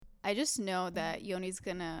I just know that Yoni's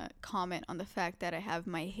gonna comment on the fact that I have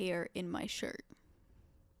my hair in my shirt.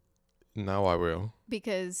 Now I will.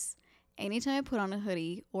 Because anytime I put on a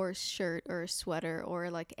hoodie or a shirt or a sweater or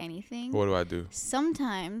like anything, What do I do?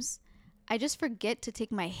 sometimes I just forget to take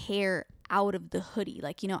my hair out of the hoodie,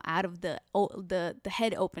 like, you know, out of the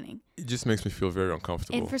head opening. It just makes me feel very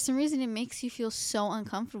uncomfortable. And for some reason, it makes you feel so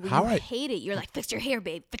uncomfortable. How you hate it. You're like, fix your hair,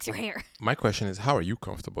 babe. Fix your hair. My question is, how are you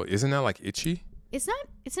comfortable? Isn't that like itchy? It's not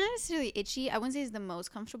necessarily itchy. I wouldn't say it's the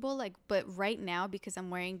most comfortable. Like, but right now, because I'm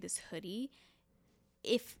wearing this hoodie,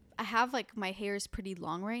 if I have like my hair is pretty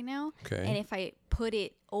long right now, okay, and if I put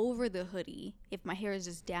it over the hoodie, if my hair is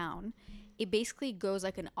just down, it basically goes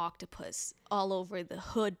like an octopus all over the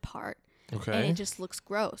hood part. Okay. And it just looks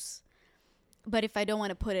gross. But if I don't want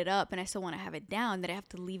to put it up and I still want to have it down, then I have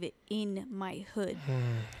to leave it in my hood.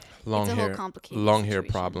 Long it's a hair, whole complicated long hair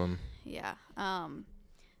situation. problem. Yeah.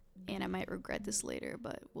 And I might regret this later,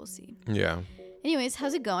 but we'll see. Yeah. Anyways,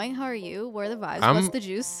 how's it going? How are you? Where are the vibes? What's the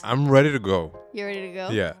juice? I'm ready to go. You're ready to go?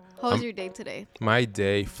 Yeah. How was your day today? My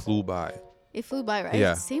day flew by. It flew by, right?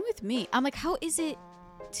 Yeah. Same with me. I'm like, how is it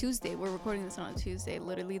Tuesday? We're recording this on a Tuesday,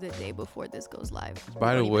 literally the day before this goes live.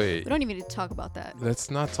 By the way, we don't even need to talk about that.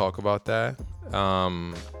 Let's not talk about that.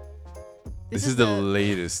 This is the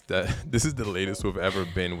latest we've ever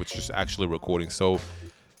been, which is actually recording. So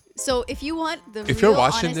if you want the if real you're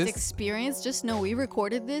watching honest this, experience, just know we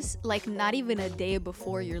recorded this like not even a day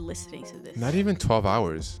before you're listening to this. Not even 12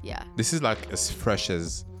 hours. Yeah. This is like as fresh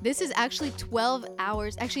as... This is actually 12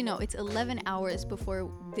 hours. Actually, no, it's 11 hours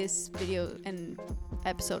before this video and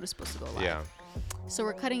episode is supposed to go live. Yeah. So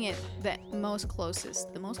we're cutting it the most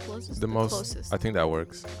closest. The closest. I think that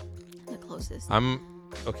works. The closest.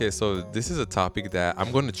 Okay, so this is a topic that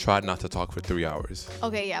I'm going to try not to talk for 3 hours.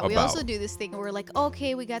 Okay, yeah. We also do this thing where we're like,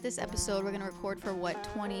 okay, we got this episode. We're going to record for what,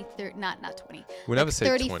 20, 30, not 20. We never say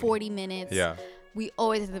 30, 20. 40 minutes. Yeah. We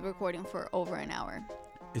always end up recording for over an hour.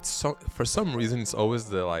 It's so, for some reason, it's always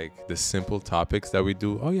the simple topics that we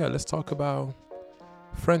do. Oh, yeah, let's talk about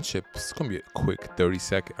friendship. It's going to be a quick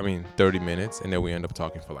 30 minutes, and then we end up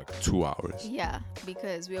talking for like 2 hours. Yeah,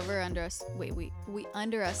 because we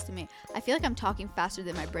underestimate. I feel like I'm talking faster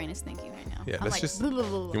than my brain is thinking right now. Yeah, I'm let's like, blah, blah,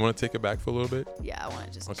 blah, blah. You want to take it back for a little bit? Yeah, I want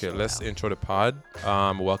to just. Okay, let's intro the pod.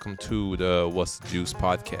 Welcome to the What's the Juice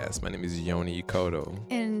podcast. My name is Yoni Ikoto.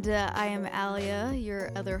 And I am Alia,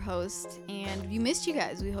 your other host. And we missed you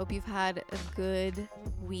guys. We hope you've had a good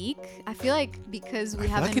week. I feel like because we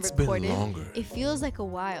haven't recorded, been longer. It feels like a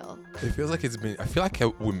while. It feels like I feel like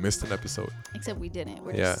we missed an episode. Except we didn't.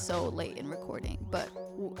 We're just so late in recording. But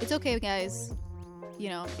it's okay, guys. You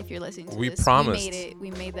know, if you're listening to this, promised. We made it. We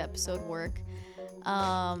made the episode work.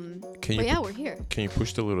 We're here. Can you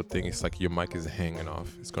push the little thing? It's like your mic is hanging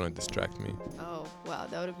off. It's going to distract me. Oh, wow.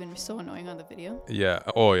 That would have been so annoying on the video. Yeah.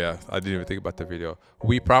 Oh, yeah. I didn't even think about the video.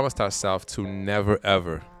 We promised ourselves to never,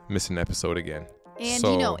 ever miss an episode again. And,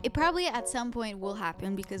 you know, it probably at some point will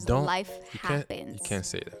happen because life happens. You can't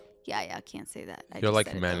say that. Yeah, I can't say that. You're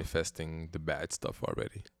like manifesting the bad stuff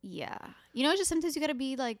already. Yeah. You know, just sometimes you got to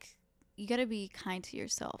be like, you got to be kind to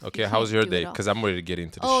yourself. Okay, how's your day? Because I'm ready to get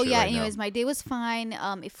into this shit right anyways, now. My day was fine.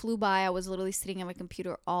 It flew by. I was literally sitting at my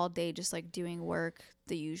computer all day just like doing work,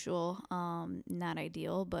 the usual. Not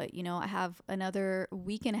ideal, but you know, I have another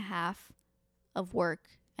week and a half of work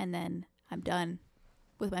and then I'm done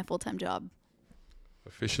with my full-time job.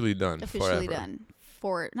 Officially done. Officially forever.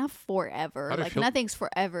 done. Not forever. Like nothing's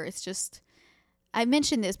forever. It's just, I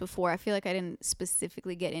mentioned this before. I feel like I didn't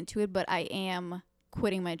specifically get into it, but I am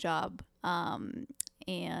quitting my job. And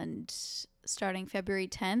starting February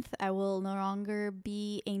 10th, I will no longer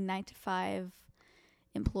be a 9-to-5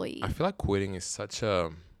 employee. I feel like quitting is such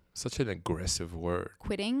an aggressive word.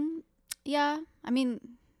 Quitting? Yeah. I mean,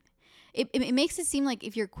 it makes it seem like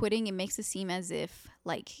if you're quitting, it makes it seem as if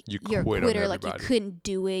like you're a quitter, like you couldn't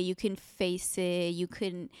do it, you couldn't face it, you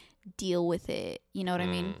couldn't deal with it. You know what I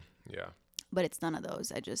mean? Yeah. But it's none of those.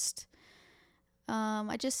 that's just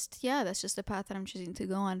a path that I'm choosing to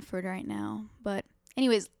go on for right now. But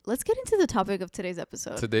anyways, let's get into the topic of today's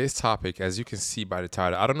episode. Today's topic, as you can see by the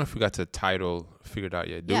title, I don't know if we got the title figured out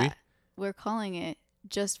yet. Do we? We're calling it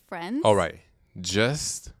Just Friends. All right.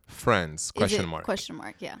 Just Friends, question mark. Question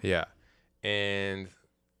mark, yeah. Yeah. And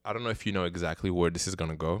I don't know if you know exactly where this is going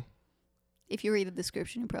to go. If you read the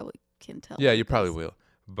description, you probably can tell. Yeah, you probably will.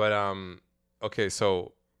 But, okay,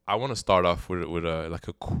 so I want to start off with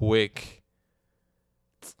a quick,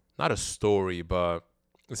 not a story, but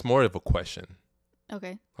it's more of a question.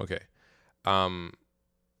 Okay.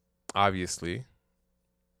 Obviously,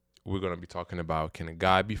 we're going to be talking about, can a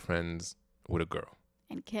guy be friends with a girl?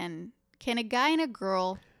 And can a guy and a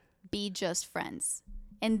girl be just friends?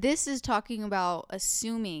 And this is talking about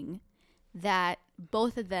assuming that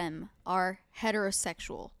both of them are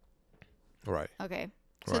heterosexual. Right. Okay.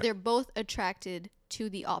 So Right. they're both attracted to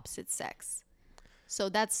the opposite sex. So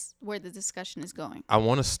that's where the discussion is going. I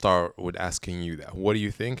want to start with asking you that. What do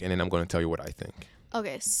you think? And then I'm going to tell you what I think.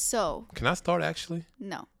 Okay, so Can I start actually?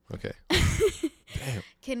 no. Okay. Damn.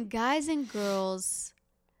 Can guys and girls,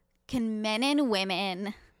 can men and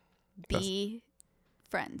women be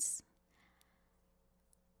friends?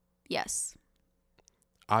 Yes.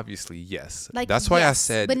 Obviously, yes. Like, That's why I yes.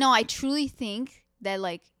 said. But no, I truly think that,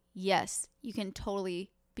 like, yes, you can totally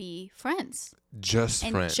be friends. Just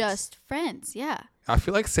And friends. just friends, yeah. I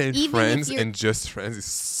feel like saying Even if friends you're- and just friends is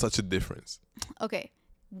such a difference. Okay.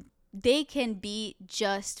 They can be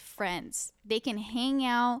just friends. They can hang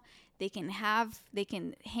out. They can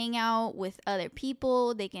hang out with other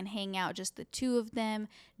people. They can hang out just the two of them.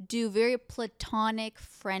 Do very platonic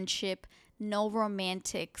friendship. No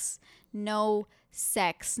romantics. No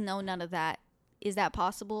sex. No none of that. Is that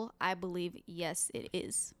possible? I believe yes, it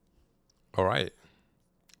is. All right.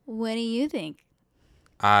 What do you think?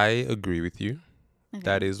 I agree with you. Okay.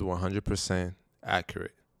 That is 100%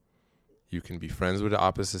 accurate. You can be friends with the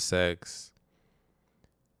opposite sex.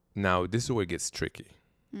 Now, this is where it gets tricky.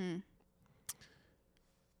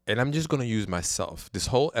 And I'm just going to use myself. This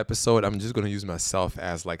whole episode, I'm just going to use myself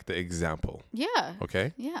as like the example. Yeah.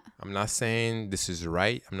 Okay? Yeah. I'm not saying this is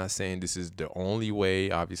right. I'm not saying this is the only way.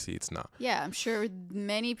 Obviously, it's not. Yeah, I'm sure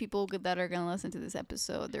many people that are going to listen to this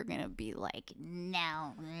episode, they're going to be like,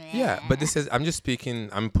 no. Yeah, but this is, I'm just speaking,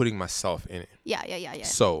 I'm putting myself in it. Yeah.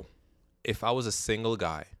 So, if I was a single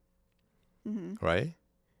guy, right?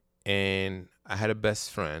 And I had a best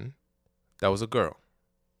friend that was a girl.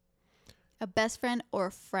 A best friend or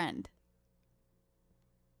a friend?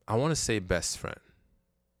 I want to say best friend.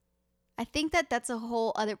 I think that's a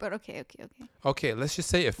whole other, but okay. Okay, let's just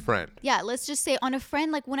say a friend. Yeah, let's just say on a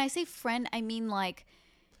friend, like when I say friend, I mean like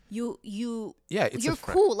you Yeah, it's you're a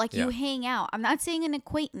friend. cool, like Yeah. you hang out. I'm not saying an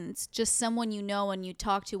acquaintance, just someone you know and you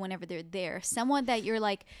talk to whenever they're there. Someone that you're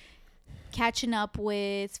like catching up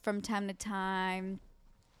with from time to time.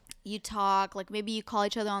 You talk, like maybe you call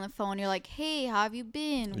each other on the phone. You're like, hey, how have you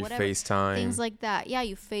been? You Whatever. FaceTime. Things like that. Yeah,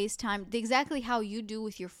 you FaceTime. Exactly how you do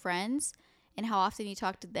with your friends and how often you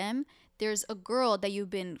talk to them. There's a girl that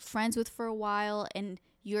you've been friends with for a while and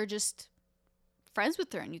you're just friends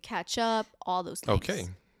with her and you catch up, all those things. Okay.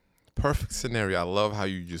 Perfect scenario. I love how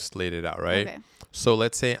you just laid it out, right? Okay. So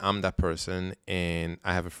let's say I'm that person and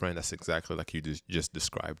I have a friend that's exactly like you just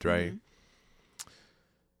described, right?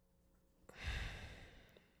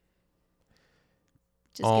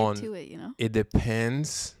 Just get to it, you know? It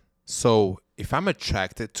depends. So if I'm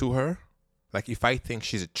attracted to her, like if I think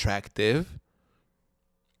she's attractive,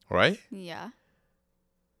 right? Yeah.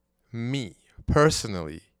 Me,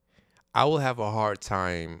 personally, I will have a hard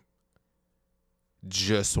time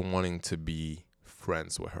just wanting to be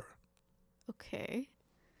friends with her. Okay.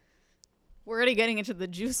 We're already getting into the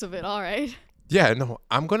juice of it, all right. Yeah, no,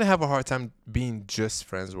 I'm going to have a hard time being just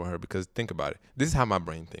friends with her because think about it. This is how my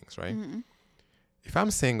brain thinks, right? If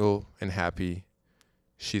I'm single and happy,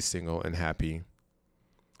 she's single and happy.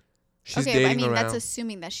 She's okay, but I dating mean, around. that's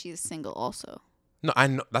assuming that she is single also. No, I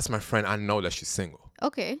know that's my friend. I know that she's single.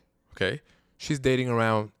 Okay. Okay? She's dating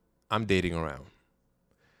around. I'm dating around.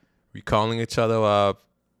 We calling each other up,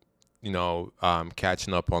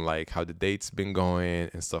 catching up on like how the date's been going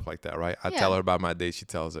and stuff like that, right? I tell her about my date, she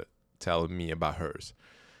tells me about hers.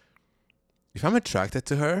 If I'm attracted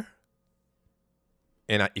to her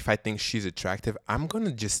and if I think she's attractive, I'm going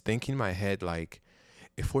to just think in my head like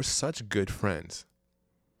if we're such good friends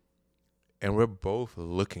and we're both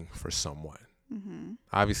looking for someone.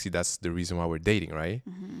 Obviously that's the reason why we're dating, right?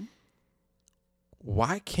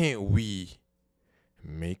 Why can't we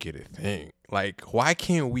make it a thing? Like, why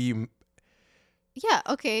can't we? Yeah,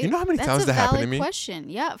 okay. You know how many that's times that happened to me? That's a valid question.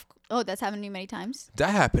 Yeah. Oh, that's happened to you many times?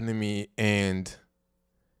 That happened to me, and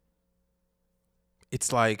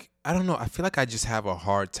it's like, I don't know. I feel like I just have a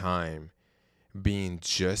hard time being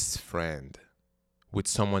just friend with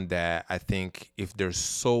someone that I think if they're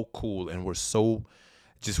so cool and we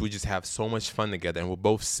just have so much fun together and we're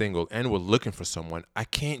both single and we're looking for someone, I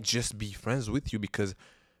can't just be friends with you because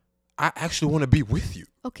I actually want to be with you.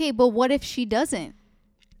 Okay, but what if she doesn't?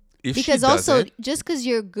 Because also, just because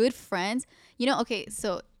you're good friends, okay,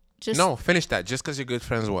 so just... No, finish that. Just because you're good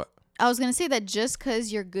friends, what? I was going to say that just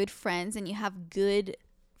because you're good friends and you have good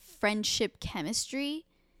friendship chemistry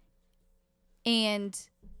and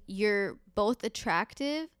you're both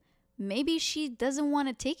attractive, maybe she doesn't want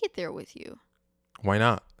to take it there with you. Why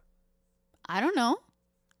not? I don't know.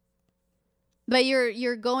 But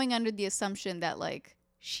you're going under the assumption that like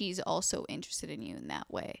she's also interested in you in that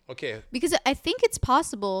way. Okay. Because I think it's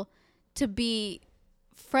possible to be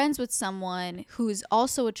friends with someone who's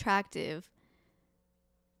also attractive,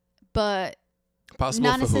 but Possible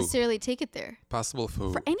not for who? necessarily take it there. Possible for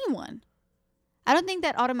who? For anyone. I don't think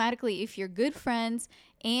that automatically, if you're good friends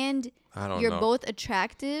and I don't you're know. both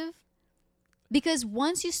attractive, because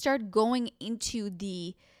once you start going into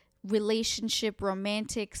the relationship,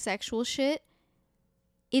 romantic, sexual shit,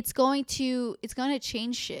 it's going to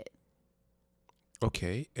change shit.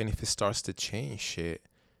 Okay, and if it starts to change shit,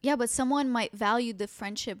 Yeah, but someone might value the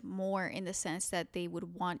friendship more in the sense that they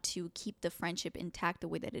would want to keep the friendship intact the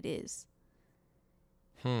way that it is.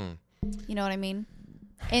 You know what I mean?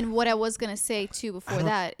 And what I was gonna say too before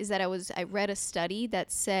that is that I read a study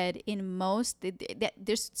that said in most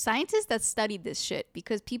there's scientists that studied this shit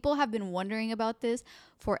because people have been wondering about this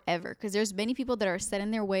forever. Because there's many people that are set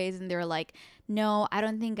in their ways and they're like, no, I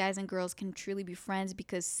don't think guys and girls can truly be friends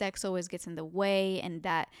because sex always gets in the way, and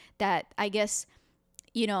that I guess,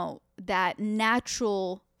 you know, that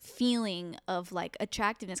natural feeling of like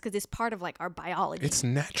attractiveness, because it's part of like our biology. it's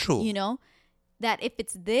natural. You know, that if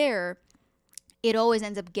it's there, it always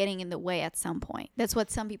ends up getting in the way at some point. That's what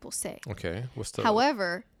some people say. Okay, what's the?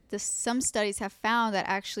 However, some studies have found that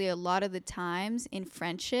actually a lot of the times in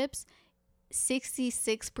friendships,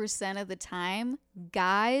 66% of the time,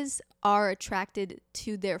 guys are attracted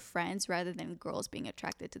to their friends rather than girls being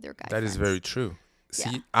attracted to their guy friends. That is very true. See,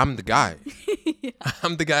 Yeah. I'm the guy. Yeah.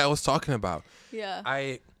 I'm the guy I was talking about. Yeah.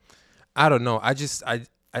 I don't know. I guess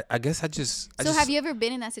I just. So have you ever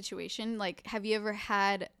been in that situation? Like, have you ever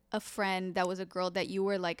had a friend that was a girl that you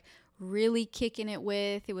were like really kicking it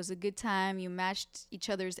with? It was a good time. You matched each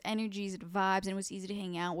other's energies and vibes, and it was easy to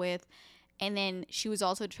hang out with. And then she was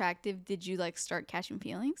also attractive. Did you like start catching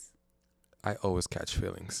feelings? I always catch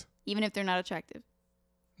feelings. Even if they're not attractive?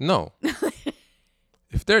 No.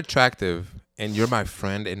 If they're attractive and you're my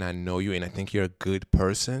friend and I know you and I think you're a good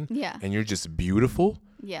person, Yeah. and you're just beautiful,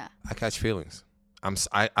 Yeah. I catch feelings.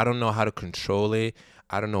 I don't know how to control it.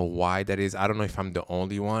 I don't know why that is. I don't know if I'm the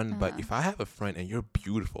only one, but if I have a friend and you're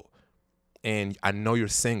beautiful and I know you're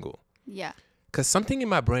single, Yeah. because something in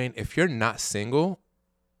my brain, if you're not single,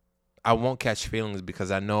 I won't catch feelings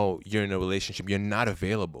because I know you're in a relationship. You're not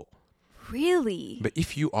available. Really? But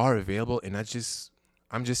if you are available and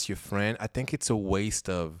I'm just your friend, I think it's a waste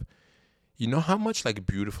of, you know how much like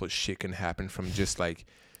beautiful shit can happen from just like,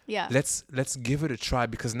 Yeah. let's give it a try,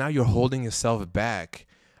 because now you're holding yourself back.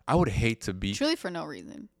 I would hate to be Truly for no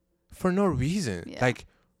reason. for no reason. Yeah. Like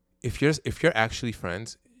if you're actually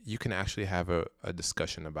friends, you can actually have a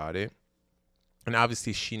discussion about it. And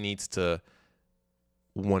obviously she needs to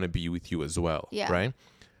want to be with you as well. Yeah. Right?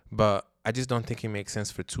 But I just don't think it makes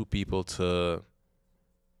sense for two people to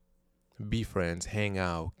be friends, hang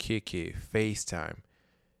out, kick it, FaceTime.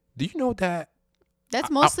 Do you know that? That's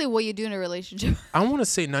mostly what you do in a relationship. I want to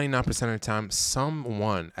say 99% of the time,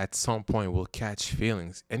 someone at some point will catch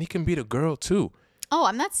feelings. And it can be the girl too. Oh,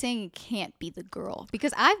 I'm not saying it can't be the girl,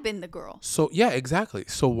 because I've been the girl. So, yeah, exactly.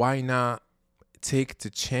 So why not take the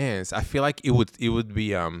chance? I feel like it would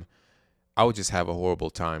be, I would just have a horrible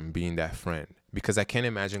time being that friend. Because I can't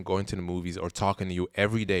imagine going to the movies or talking to you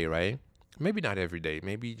every day, right? Maybe not every day.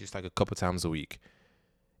 Maybe just like a couple times a week.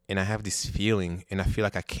 And I have this feeling and I feel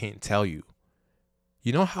like I can't tell you.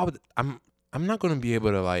 You know how I'm not going to be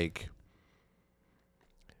able to like,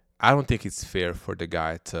 I don't think it's fair for the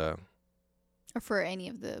guy to, Or for any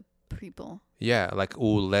of the people. yeah, like,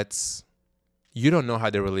 oh, you don't know how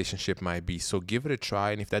the relationship might be. So give it a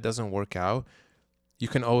try. And if that doesn't work out, you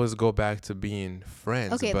can always go back to being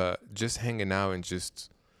friends. Okay. But just hanging out and just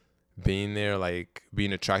being there, like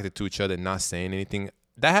being attracted to each other, not saying anything.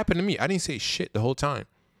 That happened to me. I didn't say shit the whole time.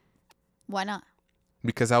 Why not?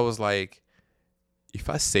 Because I was like, if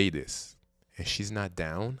I say this and she's not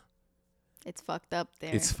down, It's fucked up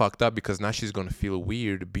there. it's fucked up, because now she's going to feel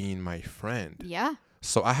weird being my friend. Yeah.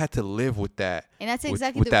 So I had to live with that. And that's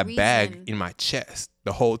exactly with the that reason. bag in my chest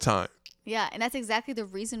the whole time. Yeah, and that's exactly the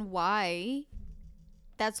reason why.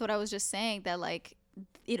 That's what I was just saying, that like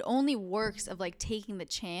it only works of like taking the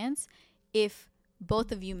chance if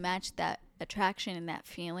both of you match that attraction and that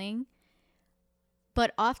feeling.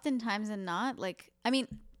 But oftentimes and not, like, I mean,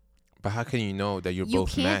 But how can you know that you you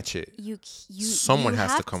both can't- match it? you Someone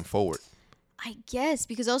has to have come forward. I guess,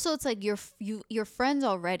 because also it's like you're friends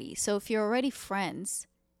already. So if you're already friends,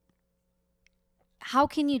 how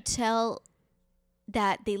can you tell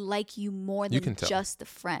that they like you more You than can tell. just a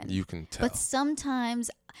friend? You can tell. But sometimes,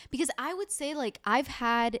 because I would say, like, I've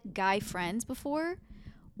had guy friends before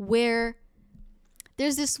where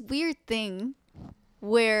there's this weird thing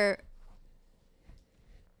where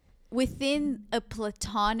within a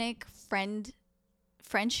platonic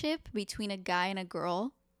friendship between a guy and a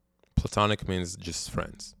girl. Platonic means just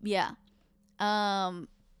friends. Yeah. Um,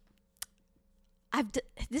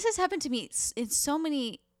 this has happened to me in so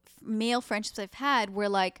many male friendships I've had where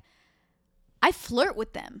like I flirt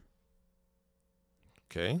with them.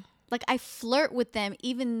 Okay. Like I flirt with them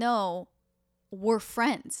even though we're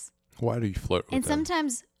friends. Why do you flirt with And them?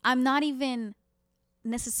 sometimes I'm not even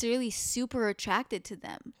necessarily super attracted to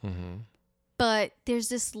them. Mm-hmm. But there's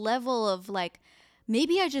this level of like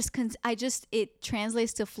maybe it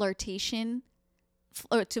translates to flirtation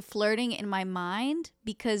or to flirting in my mind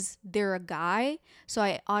because they're a guy. So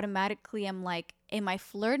I automatically am like, am I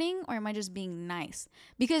flirting or am I just being nice?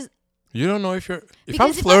 Because You don't know if you're. If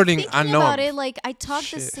because I'm flirting, if I'm I thinking know. about it, like I talk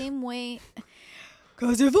the Shit. same way.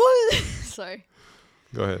 Cause if I sorry.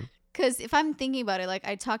 Go ahead. Because if I'm thinking about it, like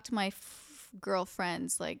I talk to my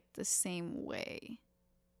girlfriends like the same way.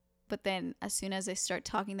 But then as soon as I start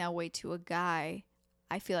talking that way to a guy,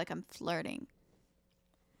 I feel like I'm flirting.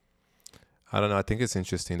 I don't know. I think it's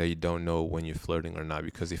interesting that you don't know when you're flirting or not,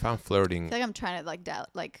 because if I'm flirting, I feel like I'm trying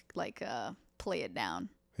to play it down.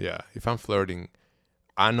 yeah, if I'm flirting,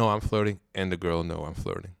 I know I'm flirting, and the girl know I'm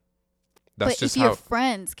flirting. That's But just if you're how.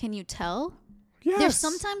 friends, can you tell? Yes. There's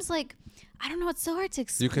sometimes like I don't know. It's so hard to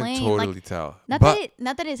explain. You can totally like, tell. Not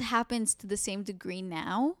that it happens to the same degree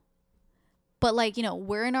now, but like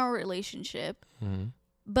we're in our relationship. Mm-hmm.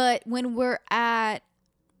 But when we're at,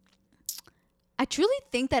 I truly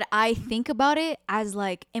think that I think about it as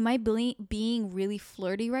like, am I being really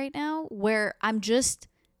flirty right now? Where I'm just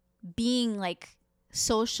being like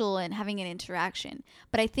social and having an interaction.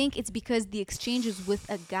 But I think it's because the exchange is with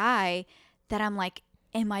a guy that I'm like,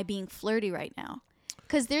 am I being flirty right now?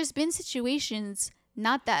 Because there's been situations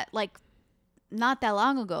not that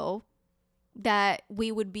long ago that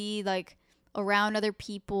we would be like around other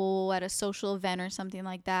people at a social event or something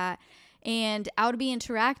like that, and I would be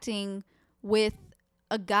interacting with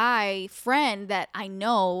a guy friend that I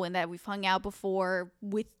know and that we've hung out before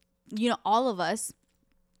with all of us.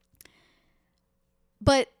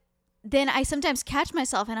 But then I sometimes catch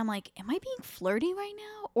myself and I'm like, am I being flirty right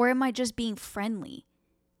now or am I just being friendly?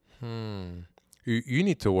 You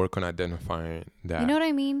need to work on identifying that. You know what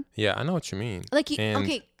I mean? Yeah, I know what you mean. Like,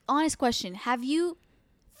 okay, honest question. Have you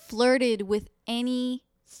flirted with any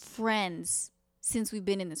friends since we've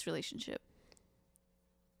been in this relationship?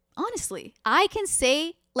 Honestly, I can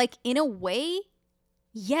say, like, in a way,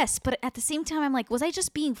 yes. But at the same time, I'm like, was I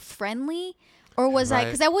just being friendly? Or was I?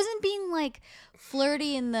 Because I wasn't being, like,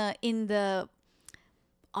 flirty in the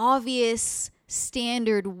obvious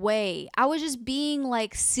standard way. I was just being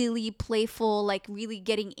like silly, playful, like really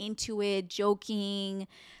getting into it, joking.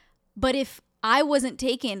 But if I wasn't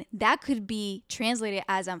taken, that could be translated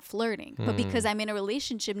as I'm flirting. But because I'm in a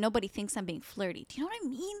relationship, nobody thinks I'm being flirty. Do you know what I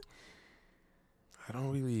mean? I don't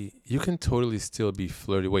really. You can totally still be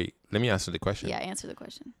flirty. Wait, let me answer the question. Yeah, answer the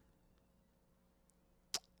question.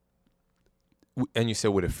 And you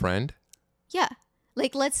said with a friend? Yeah.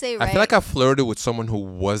 Like, let's say, right? I feel like I flirted with someone who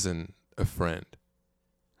wasn't a friend.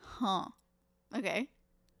 Huh. Okay.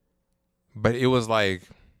 But it was like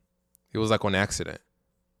on accident.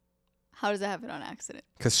 How does that happen on accident?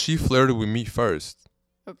 Because she flirted with me first.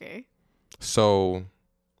 Okay. So,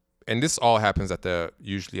 and this all happens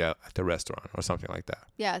usually at the restaurant or something like that.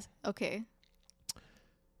 Yeah. Okay.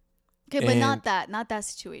 Okay, but not that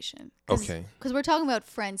situation. Okay. Because we're talking about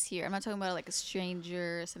friends here. I'm not talking about like a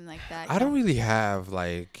stranger or something like that. I don't really have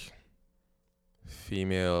like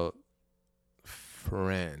female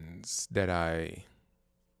friends that I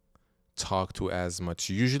talk to as much.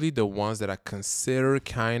 Usually the ones that I consider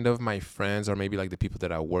kind of my friends are maybe like the people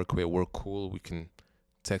that I work with. We're cool. We can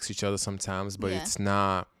text each other sometimes, but it's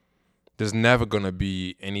not, there's never going to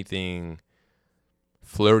be anything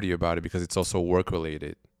flirty about it because it's also work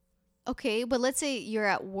related. Okay, but let's say you're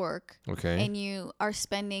at work. Okay. And you are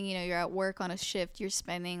spending, you're at work on a shift. You're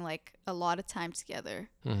spending like a lot of time together.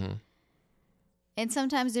 Mm-hmm. And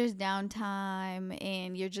sometimes there's downtime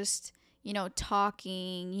and you're just,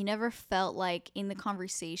 talking. You never felt like in the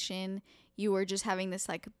conversation you were just having this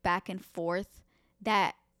like back and forth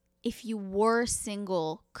that if you were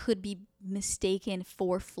single could be mistaken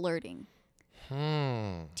for flirting. Do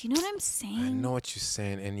you know what I'm saying? I know what you're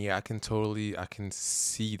saying. And yeah, I can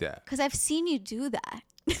see that. Because I've seen you do that.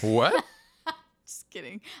 What? Just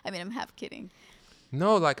kidding. I mean, I'm half kidding.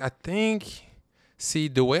 No, like I think, see,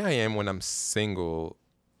 the way I am when I'm single,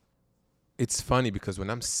 it's funny because when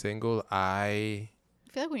I'm single, I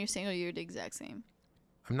feel like when you're single, you're the exact same.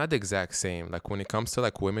 I'm not the exact same. Like when it comes to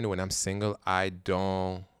like women, when I'm single, I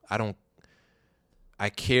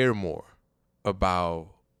care more about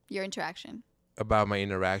Your interaction. About my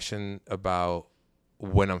interaction, about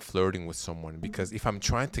when I'm flirting with someone. Because if I'm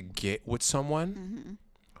trying to get with someone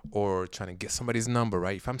or trying to get somebody's number,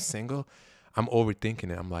 right? If I'm single, I'm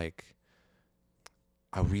overthinking it. I'm like,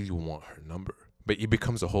 I really want her number. But it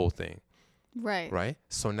becomes a whole thing. Right. Right?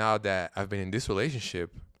 So now that I've been in this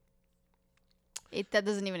relationship, That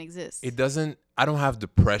doesn't even exist. I don't have the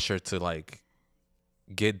pressure to like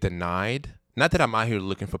get denied. Not that I'm out here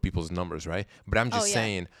looking for people's numbers, right? But I'm just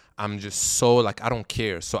saying, I'm just so like, I don't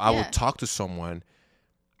care. So I would talk to someone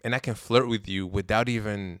and I can flirt with you without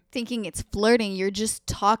even thinking it's flirting. You're just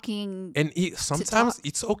talking. And sometimes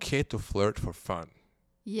it's okay to flirt for fun.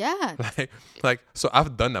 Yeah. So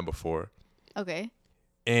I've done that before. Okay.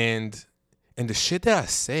 And the shit that I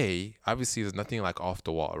say, obviously, there's nothing like off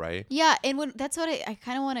the wall, right? Yeah, and that's what I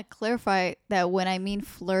kind of want to clarify, that when I mean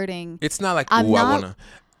flirting, it's not like, I want to.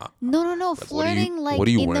 No. Like, Flirting, what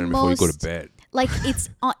are you wearing before you go to bed? Like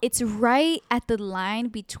it's right at the line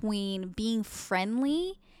between being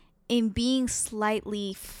friendly and being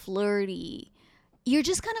slightly flirty. You're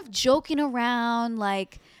just kind of joking around,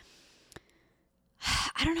 like,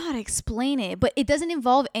 I don't know how to explain it, but it doesn't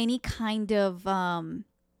involve any kind of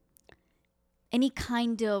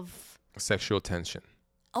sexual tension.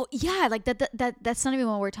 Oh yeah, like that's not even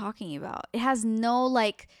what we're talking about. It has no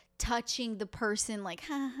like touching the person, like,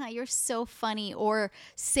 ha, you're so funny, or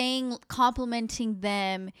complimenting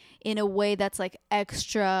them in a way that's like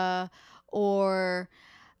extra, or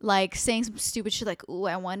like saying some stupid shit like, ooh,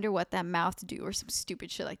 I wonder what that mouth do, or some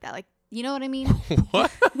stupid shit like that. Like, you know what I mean?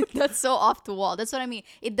 What? That's so off the wall. That's what I mean.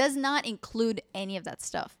 It does not include any of that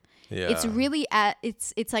stuff. Yeah. It's really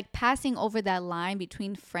it's like passing over that line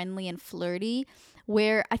between friendly and flirty,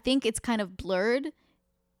 where I think it's kind of blurred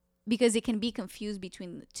because it can be confused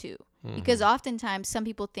between the two. Mm-hmm. Because oftentimes some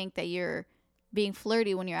people think that you're being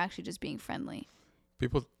flirty when you're actually just being friendly.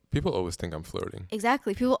 People always think I'm flirting.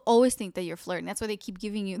 Exactly. People always think that you're flirting. That's why they keep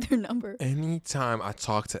giving you their number. Anytime I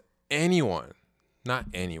talk to anyone, not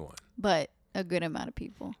anyone, but a good amount of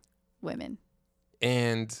people, women,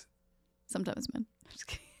 and sometimes men. I'm just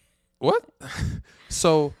kidding. What?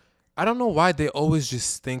 So I don't know why they always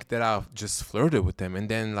just think that I've just flirted with them, and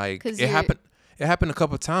then like it happened a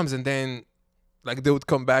couple of times, and then like they would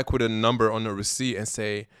come back with a number on the receipt and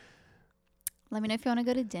say, let me know if you want to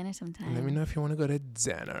go to dinner sometime. Let me know if you want to go to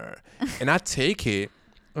dinner. And I take it,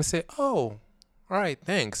 I say, oh, all right,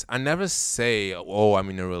 thanks. I never say, oh, I'm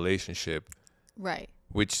in a relationship. Right.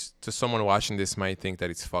 Which to someone watching this might think that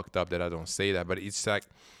it's fucked up that I don't say that, but it's like,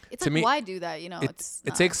 it's like, me, why do that? You know,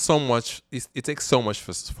 it takes so much. It takes so much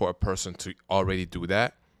for a person to already do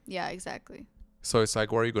that. Yeah, exactly. So it's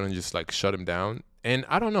like, where are you gonna just like shut him down? And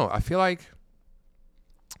I don't know. I feel like,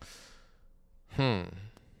 yeah.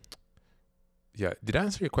 Did I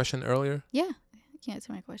answer your question earlier? Yeah, you can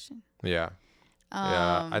answer my question. Yeah.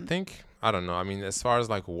 Yeah. I think, I don't know. I mean, as far as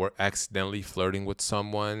like accidentally flirting with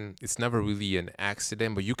someone, it's never really an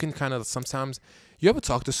accident, but you can kind of sometimes. You ever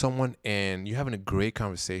talk to someone and you're having a great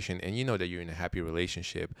conversation and you know that you're in a happy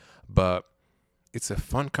relationship, but it's a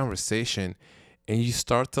fun conversation and you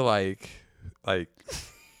start to like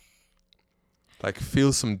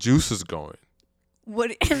feel some juices going.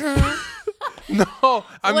 What? No,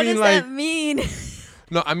 I what mean does like. That mean?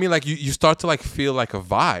 No, I mean like you start to like feel like a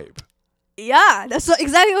vibe. Yeah, that's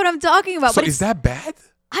exactly what I'm talking about. So is that bad?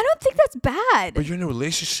 I don't think that's bad. But you're in a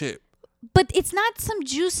relationship. But it's not some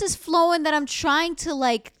juices flowing that I'm trying to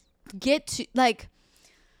like get to, like.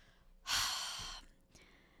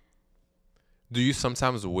 Do you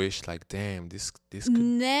sometimes wish like, damn, this could...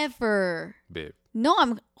 Never. Babe. No,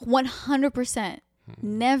 I'm 100%.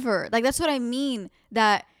 Never. Like, that's what I mean.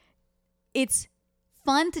 That it's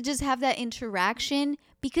fun to just have that interaction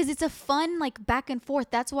because it's a fun like back and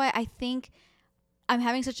forth. That's why I think I'm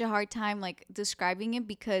having such a hard time like describing it,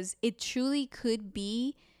 because it truly could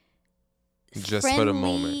be just friendly. For the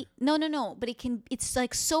moment. No. But it's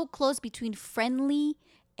like so close between friendly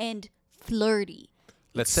and flirty.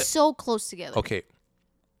 Let's say so close together. Okay.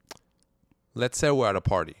 Let's say we're at a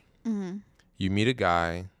party. Mm-hmm. You meet a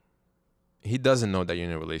guy. He doesn't know that you're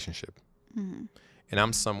in a relationship. Mm-hmm. And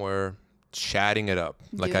I'm somewhere chatting it up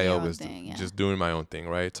like I always do. Yeah. Just doing my own thing,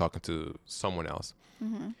 right? Talking to someone else.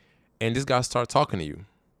 Mm-hmm. And this guy starts talking to you.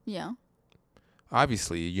 Yeah.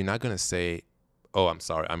 Obviously, you're not going to say, oh, I'm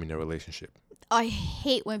sorry, I'm in a relationship. I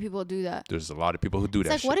hate when people do that. There's a lot of people who do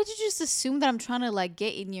that. It's like, why did you just assume that I'm trying to like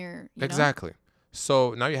get in your... Exactly. Know?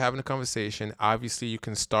 So now you're having a conversation. Obviously, you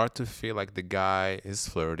can start to feel like the guy is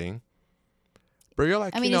flirting. But you're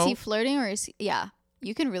like, is he flirting or is he... Yeah.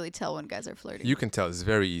 You can really tell when guys are flirting. You can tell. It's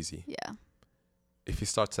very easy. Yeah. If he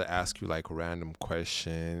starts to ask you like random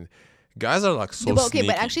question, Guys are like so But okay, sneaky.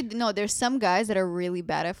 but actually, no. There's some guys that are really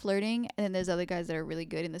bad at flirting, and then there's other guys that are really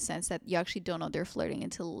good in the sense that you actually don't know they're flirting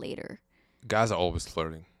until later. Guys are always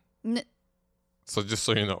flirting. N- So just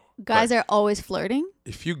so you know, Guys like, are always flirting.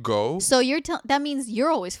 if you go, So that means you're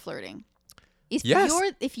always flirting. Yes.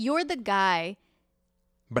 If you're the guy.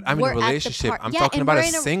 but I'm in a we're at the relationship. I'm Yeah, talking and about we're a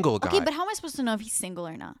in single guy. Okay, but how am I supposed to know if he's single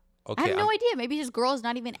or not? Okay, I have no idea. Maybe his girl's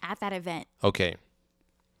not even at that event. Okay.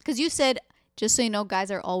 Because you said, just so you know, guys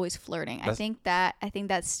are always flirting. I think that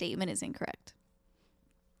statement is incorrect.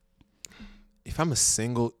 If I'm a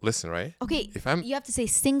single, listen, right? Okay, If I'm you have to say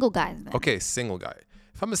single guys then. okay, single guy.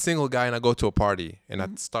 If I'm a single guy and I go to a party and I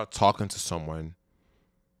start talking to someone,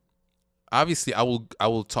 obviously I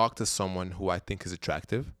will talk to someone who I think is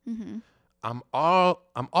attractive. Mm-hmm.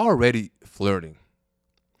 I'm already flirting.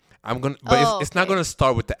 But it's not gonna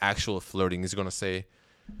start with the actual flirting. It's gonna say,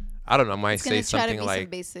 I don't know. I might say something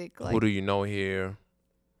like, basic, "Who do you know here?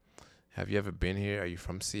 Have you ever been here? Are you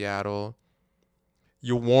from Seattle?"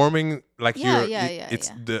 You're warming like it's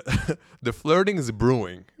the the flirting is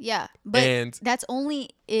brewing. Yeah, but and that's only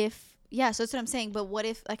if so that's what I'm saying. But what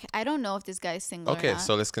if I don't know if this guy's single or not.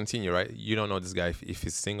 So let's continue, right? You don't know this guy if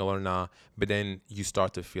he's single or not, but then you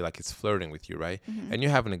start to feel like it's flirting with you, right? Mm-hmm. And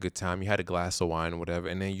you're having a good time. You had a glass of wine or whatever,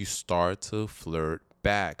 and then you start to flirt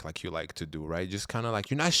back like you like to do, right? Just kind of like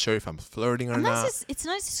you're not sure if I'm flirting or not. It's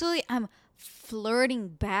not necessarily I'm flirting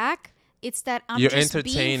back. It's that You're just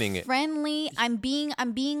entertaining being it. friendly. I'm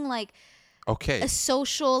being like Okay. a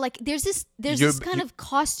social, like there's this kind of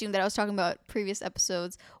costume that I was talking about previous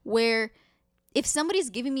episodes where if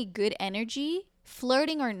somebody's giving me good energy,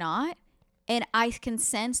 flirting or not, and I can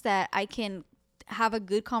sense that I can have a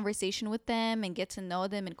good conversation with them and get to know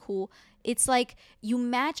them and cool, it's like you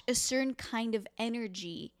match a certain kind of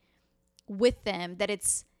energy with them that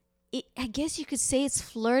I guess you could say it's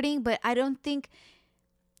flirting, but I don't think.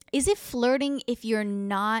 Is it flirting if your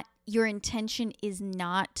intention is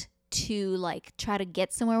not to like try to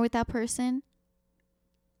get somewhere with that person?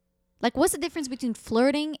 Like, what's the difference between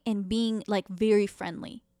flirting and being like very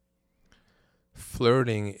friendly?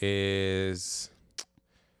 Flirting is,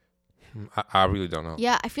 I really don't know.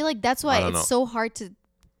 Yeah, I feel like that's why it's so hard to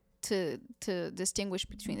distinguish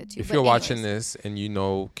between the two. If you're watching this and you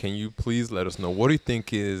know, can you please let us know what do you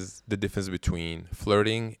think is the difference between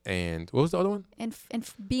flirting and what was the other one? And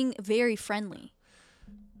being very friendly.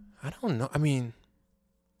 I don't know. I mean,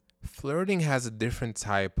 flirting has a different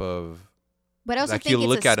type of. But I also like think you it's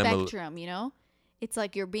look a at him spectrum, you know? It's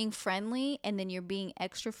like you're being friendly and then you're being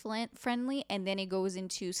extra friendly and then it goes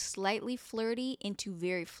into slightly flirty into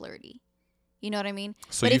very flirty. You know what I mean?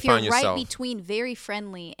 So but you if you're find right yourself between very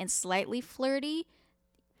friendly and slightly flirty,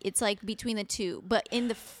 it's like between the two. But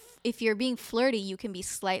if you're being flirty, you can be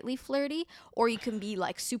slightly flirty or you can be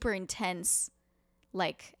like super intense,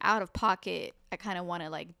 like out of pocket. I kind of want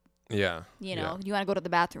to like, you know, you want to go to the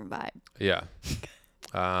bathroom vibe. Yeah.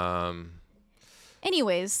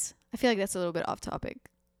 Anyways, I feel like that's a little bit off topic.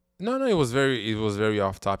 No, it was very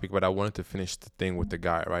off topic, but I wanted to finish the thing with the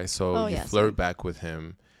guy, right? So you flirt back with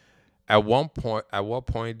him. At what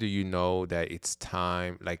point do you know that it's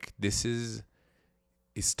time? Like it's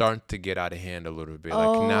starting to get out of hand a little bit.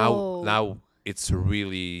 Like now it's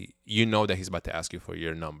really, you know that he's about to ask you for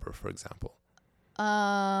your number, for example.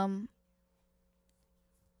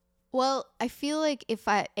 Well, I feel like if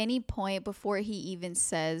at any point before he even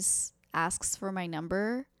asks for my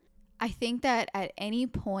number, I think that at any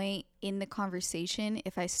point in the conversation,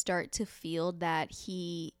 if I start to feel that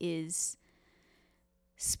he is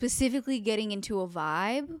specifically getting into a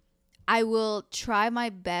vibe, I will try my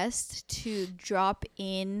best to drop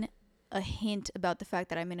in a hint about the fact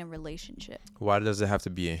that I'm in a relationship. Why does it have to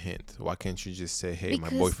be a hint? Why can't you just say, hey, my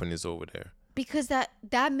boyfriend is over there? Because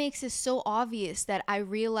that makes it so obvious that I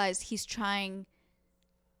realize he's trying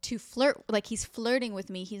to flirt, like he's flirting with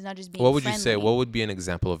me. He's not just being What would friendly. you say? What would be an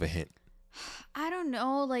example of a hint? I don't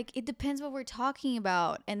know. Like, it depends what we're talking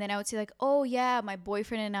about. And then I would say, like, oh, yeah, my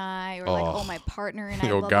boyfriend and I, or like, oh, my partner and I,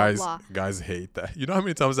 Yo, blah, guys, blah, blah. Guys hate that. You know how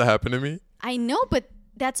many times that happened to me? I know, but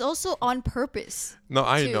that's also on purpose. No,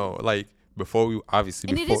 I know. Like, before we, obviously.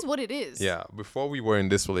 And it is what it is. Yeah. Before we were in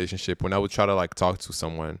this relationship, when I would try to, like, talk to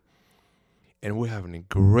someone, and we're having a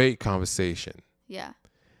great conversation. Yeah.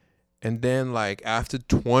 And then, like, after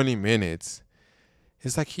 20 minutes,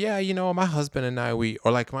 it's like, yeah, you know, my husband and I,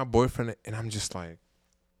 or like my boyfriend, and I'm just like,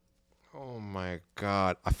 oh my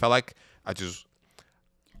God. I felt like I just.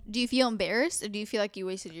 Do you feel embarrassed or do you feel like you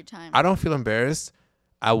wasted your time? I don't feel embarrassed.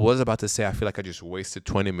 I was about to say, I feel like I just wasted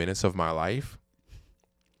 20 minutes of my life.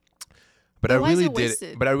 But Then why is it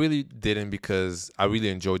wasted? I really didn't because I really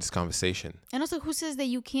enjoyed this conversation. And also, who says that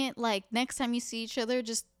you can't, like, next time you see each other,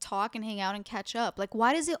 just talk and hang out and catch up? Like,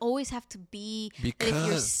 why does it always have to be that if you're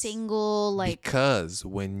Because single, like, Because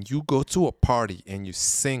when you go to a party and you're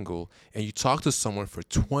single and you talk to someone for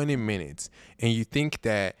 20 minutes and you think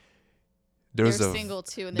that they're single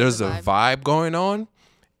too and there's a vibe going on,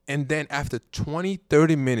 and then after 20,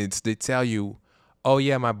 30 minutes, they tell you, oh,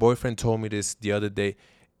 yeah, my boyfriend told me this the other day.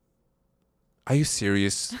 Are you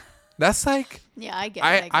serious? That's like, yeah, I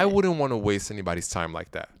get it. I wouldn't want to waste anybody's time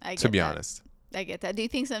like that, to be honest. I get that. Do you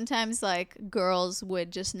think sometimes like girls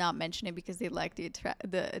would just not mention it because they like the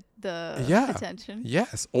attention?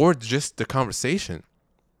 Yes, or just the conversation.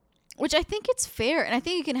 Which I think it's fair, and I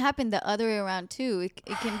think it can happen the other way around too.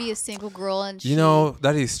 It can be a single girl and you know,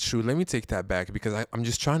 that is true. Let me take that back because I'm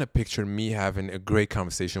just trying to picture me having a great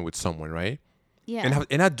conversation with someone, right? Yeah.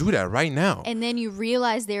 And I do that right now. And then you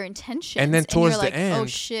realize their intentions. And then towards you're like, the end, oh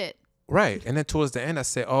shit. Right. And then towards the end, I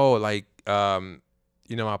say, oh, like,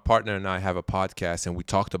 you know, my partner and I have a podcast and we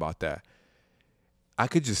talked about that. I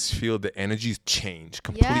could just feel the energy change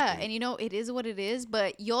completely. Yeah. And you know, it is what it is.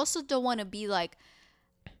 But you also don't want to be like,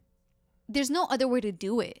 there's no other way to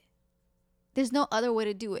do it. There's no other way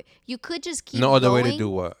to do it. You could just keep No other going. way to do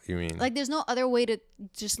what? You mean? Like, there's no other way to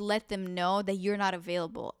just let them know that you're not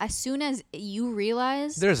available. As soon as you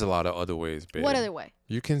realize... There's a lot of other ways, babe. What other way?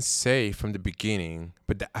 You can say from the beginning,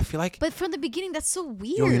 but I feel like... But from the beginning, that's so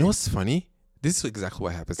weird. Yo, you know what's funny? This is exactly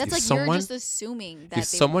what happens. That's you're just assuming that... If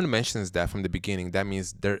someone mentions that from the beginning, that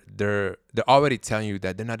means they're already telling you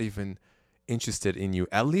that they're not even interested in you.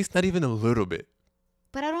 At least not even a little bit.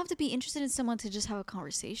 But I don't have to be interested in someone to just have a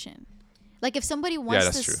conversation. Like if somebody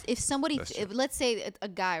wants let's say a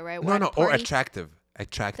guy, right? Or attractive.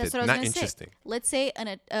 That's what I was not interesting. Say. Let's say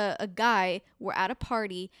a guy, we're at a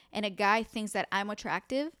party and a guy thinks that I'm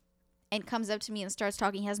attractive and comes up to me and starts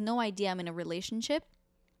talking. He has no idea I'm in a relationship.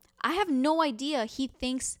 I have no idea he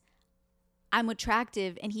thinks I'm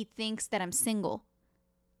attractive and he thinks that I'm single.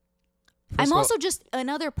 I'm also just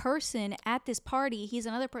another person at this party. He's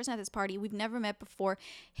another person at this party. We've never met before.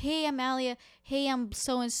 Hey, I'm Alia. Hey, I'm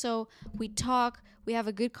so-and-so. We talk. We have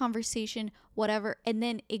a good conversation, whatever. And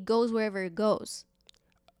then it goes wherever it goes.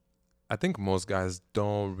 I think most guys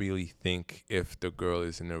don't really think if the girl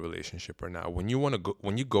is in a relationship or not. When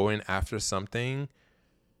you go in after something,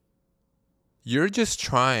 you're just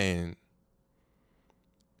trying.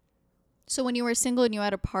 So when you were single and you were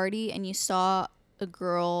at a party and you saw a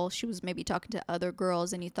girl, she was maybe talking to other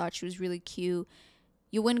girls and you thought she was really cute,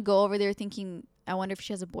 you wouldn't go over there thinking, I wonder if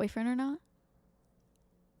she has a boyfriend or not?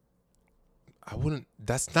 I wouldn't.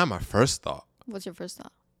 That's not my first thought. What's your first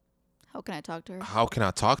thought? How can I talk to her? How can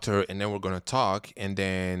I talk to her? And then we're going to talk and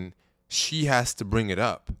then she has to bring it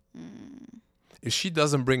up. If she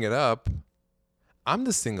doesn't bring it up, I'm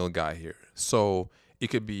the single guy here. So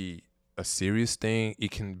it could be a serious thing.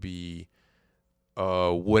 It can be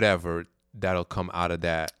whatever that'll come out of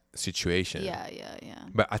that situation. Yeah.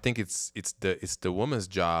 But I think it's the woman's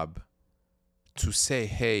job to say,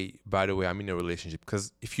 hey, by the way, I'm in a relationship.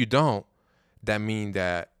 Because if you don't, that means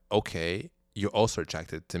that, okay, you're also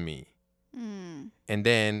attracted to me. And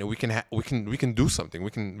then we can do something. We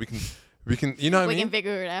can you know what I mean? We can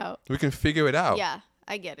figure it out. We can figure it out. Yeah,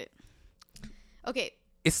 I get it. Okay.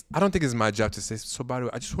 I don't think it's my job to say. So by the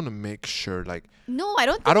way, I just want to make sure, like. No, I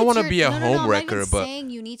don't. Think I don't want to be a home wrecker, I'm but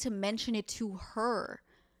saying you need to mention it to her.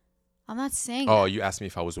 I'm not saying. Oh, that. You asked me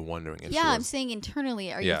if I was wondering. If yeah, I'm saying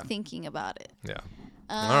internally. Are you thinking about it? Yeah.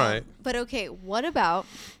 All right. But okay, what about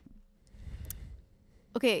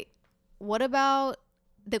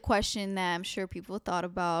the question that I'm sure people thought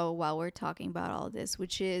about while we're talking about all this,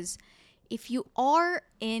 which is, if you are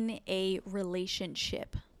in a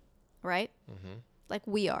relationship, right? Mm-hmm. Like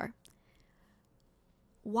we are.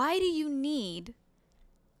 Why do you need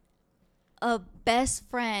a best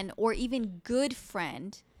friend or even good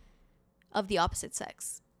friend of the opposite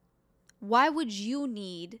sex? Why would you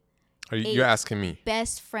need you're asking me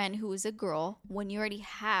best friend who is a girl when you already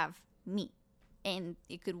have me? And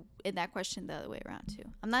you could, in that question, the other way around too.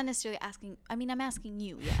 I'm not necessarily asking. I mean, I'm asking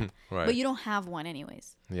you, yeah. Right. But you don't have one,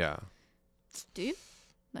 anyways. Yeah. Do you?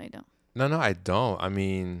 No, you don't. No, I don't. I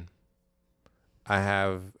mean, I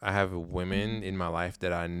have women in my life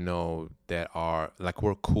that I know that are like,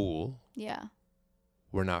 we're cool. Yeah.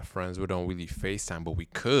 We're not friends. We don't really FaceTime, but we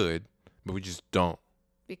could, but we just don't.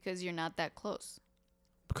 Because you're not that close.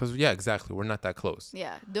 Because, yeah, exactly. We're not that close.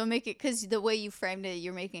 Yeah. Don't make it, because the way you framed it,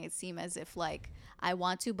 you're making it seem as if, like, I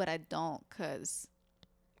want to, but I don't, because.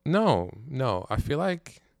 No. I feel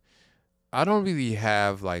like I don't really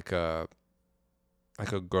have, like a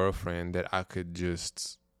girlfriend that I could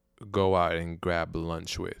just go out and grab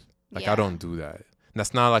lunch with. Like, Yeah. I don't do that.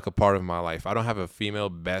 That's not like a part of my life. I don't have a female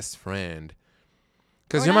best friend.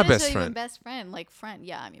 Because Or you're not my best necessarily even friend. best friend, like friend.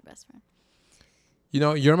 Yeah, I'm your best friend. You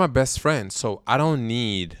know, you're my best friend. So I don't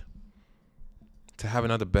need to have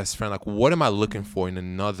another best friend. Like, what am I looking for in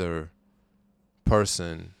another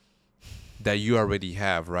person that you already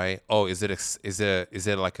have, right? Oh, is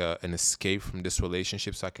it like an escape from this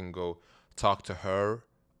relationship so I can go talk to her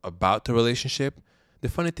about the relationship? The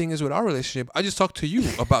funny thing is with our relationship, I just talked to you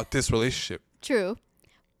about this relationship. True.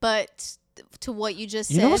 But to what you just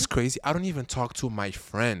You said. know what's crazy? I don't even talk to my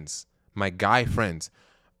friends, my guy friends,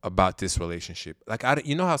 about this relationship. Like,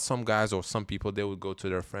 you know how some guys or some people, they would go to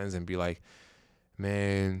their friends and be like,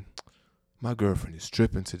 man, my girlfriend is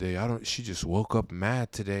tripping today. She just woke up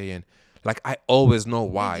mad today. And like, I always know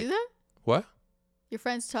why. You do that? What? Your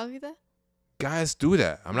friends tell you that? Guys do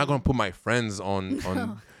that. I'm not going to put my friends on,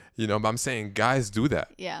 No. but I'm saying guys do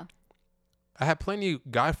that. Yeah. I had plenty of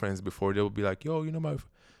guy friends before. They would be like, yo,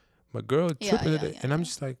 my girl tripping today. And I'm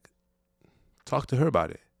just like, talk to her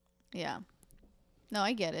about it. Yeah. No,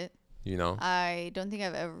 I get it. You know? I don't think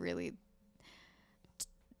I've ever really.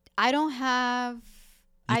 I don't have.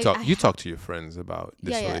 You talk to your friends about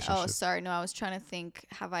this relationship. Oh, sorry. No, I was trying to think.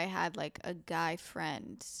 Have I had like a guy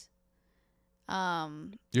friend?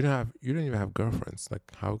 You don't even have girlfriends. Like,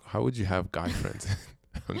 how would you have guy friends?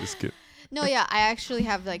 I'm just kidding. No, yeah, I actually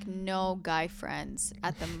have like no guy friends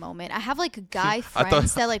at the moment. I have like guy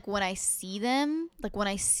friends that like when I see them, like when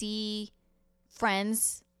I see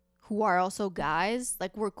friends who are also guys,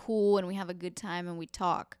 like we're cool and we have a good time and we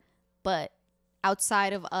talk. But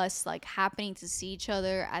outside of us like happening to see each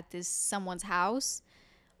other at this someone's house,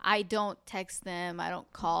 I don't text them, I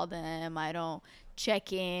don't call them, I don't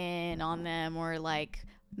check in on them or like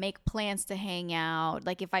make plans to hang out.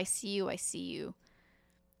 Like if I see you, I see you.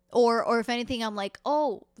 Or if anything, I'm like,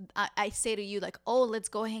 oh, I say to you like, oh, let's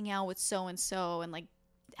go hang out with so and like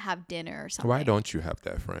have dinner or something. Why don't you have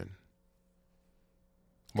that friend?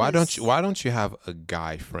 Why don't you have a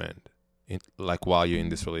guy friend like while you're in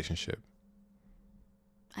this relationship?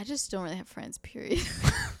 I just don't really have friends, period.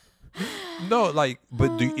 No, like,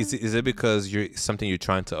 but is it because something you're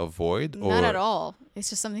trying to avoid? Or? Not at all. It's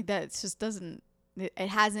just something that just doesn't. It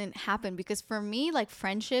hasn't happened because for me, like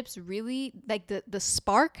friendships, really, like the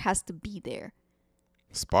spark has to be there.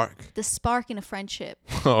 Spark. The spark in a friendship.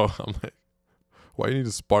 Oh, I'm like, why you need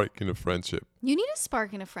a spark in a friendship? You need a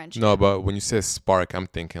spark in a friendship. No, but when you say spark, I'm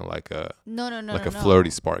thinking like a a flirty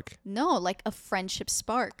spark. No, like a friendship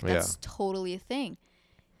spark. That's totally a thing,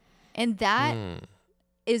 and that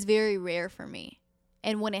is very rare for me.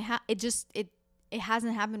 And when it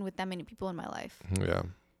hasn't happened with that many people in my life. Yeah.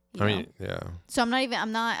 So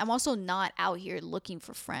I'm also not out here looking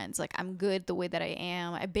for friends. Like I'm good the way that I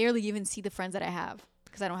am. I barely even see the friends that I have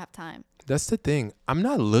because I don't have time. That's the thing. I'm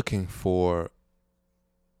not looking for.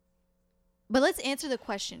 But let's answer the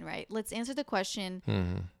question, right? Let's answer the question.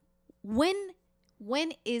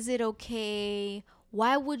 When is it okay?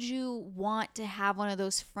 Why would you want to have one of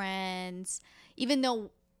those friends? Even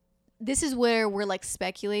though this is where we're like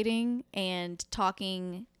speculating and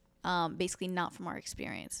talking basically not from our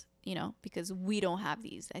experience, because we don't have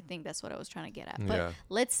these. I think that's what I was trying to get at. But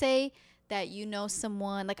let's say that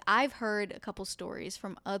someone, like I've heard a couple stories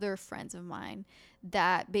from other friends of mine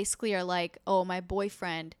that basically are like, oh, my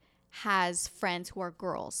boyfriend has friends who are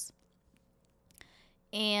girls.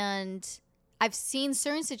 And I've seen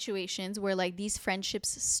certain situations where like these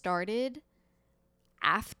friendships started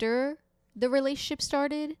after the relationship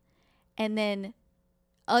started, and then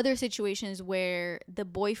other situations where the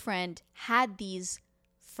boyfriend had these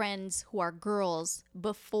friends who are girls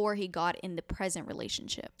before he got in the present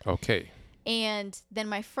relationship. Okay. And then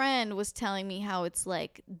my friend was telling me how it's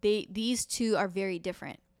like these two are very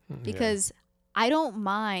different because I don't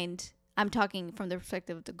mind, I'm talking from the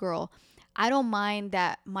perspective of the girl, I don't mind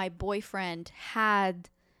that my boyfriend had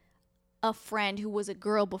a friend who was a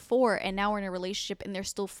girl before and now we're in a relationship and they're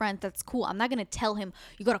still friends. That's cool. I'm not going to tell him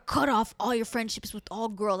you got to cut off all your friendships with all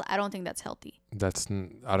girls. I don't think that's healthy. I don't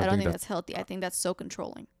think that's healthy. I think that's so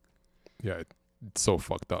controlling. Yeah, it's so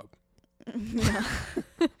fucked up.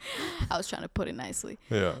 I was trying to put it nicely.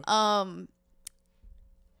 Yeah.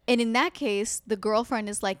 And in that case, the girlfriend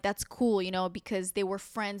is like, that's cool, because they were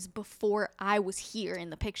friends before I was here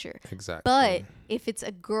in the picture. Exactly. But if it's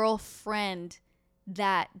a girlfriend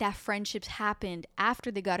that friendships happened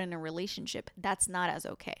after they got in a relationship, that's not as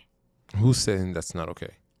okay. Who's saying that's not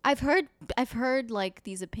okay? I've heard like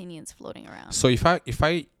these opinions floating around. So if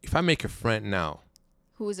I make a friend now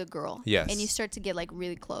who is a girl. Yes. And you start to get like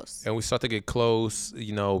really close. And we start to get close.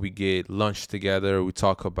 You know, we get lunch together. We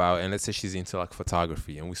talk about, and let's say she's into like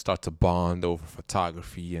photography, and we start to bond over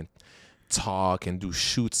photography and talk and do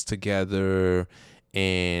shoots together,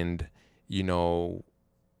 and you know,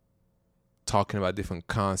 talking about different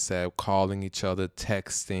concepts, calling each other,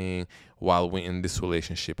 texting while we're in this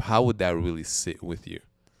relationship. How would that really sit with you?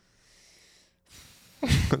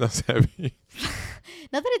 That's heavy.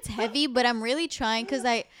 Not that it's heavy, but I'm really trying because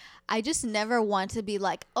I just never want to be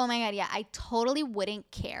like, oh my God, yeah, I totally wouldn't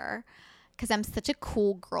care because I'm such a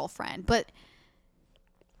cool girlfriend. But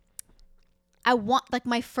I want, like,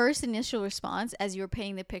 my first initial response as you were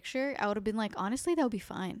painting the picture, I would have been like, honestly, that would be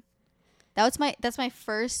fine. That's my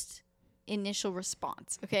first initial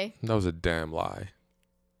response. Okay. That was a damn lie.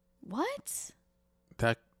 What?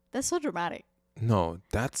 That's so dramatic. No,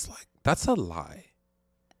 that's a lie.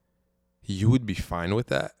 You would be fine with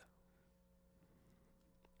that?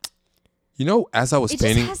 You know, as I was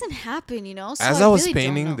painting... It just hasn't happened, you know? So as I was really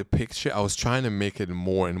painting the picture, I was trying to make it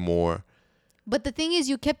more and more... But the thing is,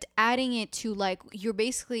 you kept adding it to, like, you're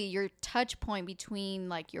basically... Your touch point between,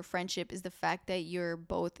 like, your friendship is the fact that you're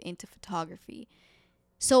both into photography.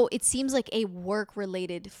 So it seems like a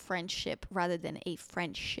work-related friendship rather than a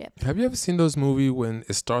friendship. Have you ever seen those movies when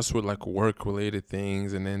it starts with, like, work-related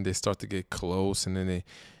things and then they start to get close and then they...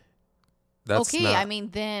 That's okay, not, I mean,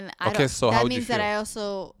 then I okay, don't, so that how would you means feel?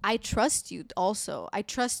 that I trust you also. I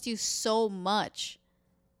trust you so much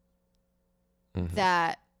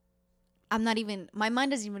that I'm not even, my mind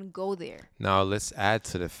doesn't even go there. Now, let's add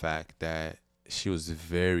to the fact that she was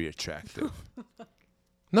very attractive.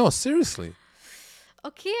 No, seriously.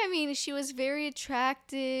 Okay, I mean, she was very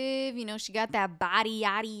attractive. You know, she got that body,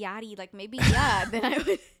 yaddy, yaddy. Like, maybe, yeah,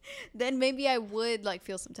 then maybe I would, like,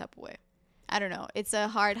 feel some type of way. I don't know. It's a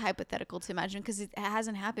hard hypothetical to imagine because it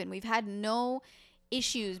hasn't happened. We've had no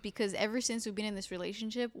issues because ever since we've been in this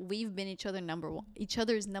relationship, we've been each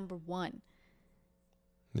other's number one.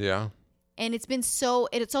 Yeah. And it's been so.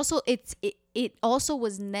 It also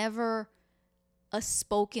was never a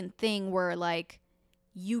spoken thing where like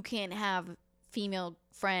you can't have female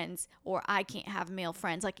friends or I can't have male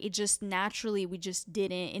friends. Like it just naturally we just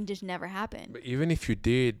didn't and just never happened. But even if you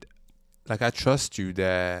did, like I trust you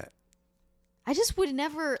that. I just would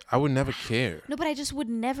never... I would never care. No, but I just would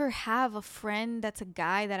never have a friend that's a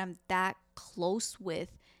guy that I'm that close with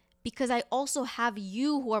because I also have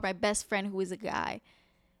you who are my best friend who is a guy.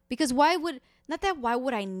 Because why would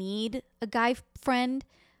I need a guy friend,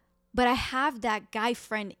 but I have that guy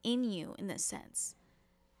friend in you in this sense.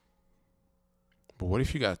 But what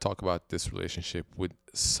if you got to talk about this relationship with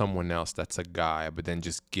someone else that's a guy, but then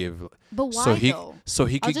just give... But why though? So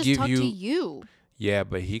he could I'll just give talk you... to you. Yeah,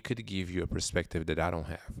 but he could give you a perspective that I don't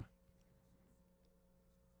have.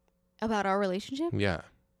 About our relationship? Yeah.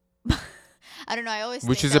 I don't know. I always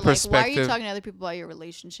Which think is that, a perspective. Like, why are you talking to other people about your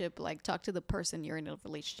relationship? Like, talk to the person you're in a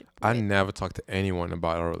relationship with. I never talk to anyone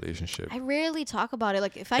about our relationship. I rarely talk about it.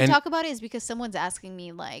 Like, if I talk about it, it's because someone's asking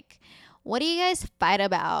me, like, what do you guys fight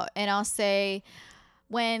about? And I'll say,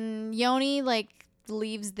 when Yoni, like,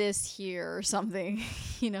 leaves this here or something,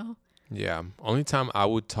 you know? Yeah. Only time I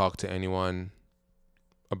would talk to anyone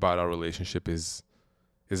about our relationship is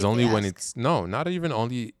only when it's... No, not even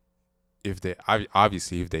only... if they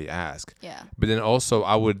ask. Yeah. But then also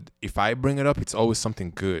if I bring it up, it's always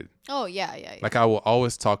something good. Oh yeah. Like I will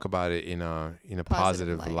always talk about it in a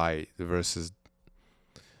positive light versus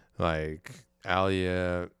like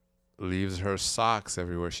Alia leaves her socks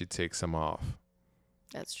everywhere she takes them off.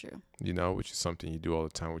 That's true. You know, which is something you do all the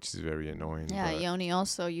time, which is very annoying. Yeah, Yoni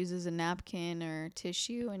also uses a napkin or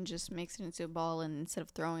tissue and just makes it into a ball, and instead of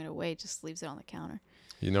throwing it away, just leaves it on the counter.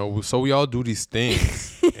 You know, so we all do these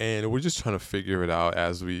things, and we're just trying to figure it out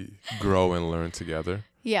as we grow and learn together.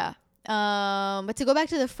 Yeah. But to go back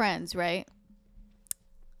to the friends, right?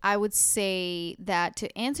 I would say that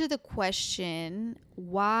to answer the question,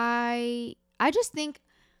 why... I just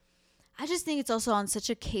think it's also on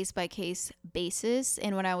such a case-by-case basis.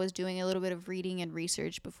 And when I was doing a little bit of reading and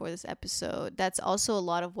research before this episode, that's also a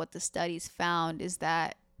lot of what the studies found is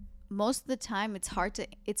that most of the time it's hard to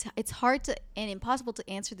and impossible to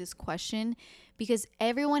answer this question because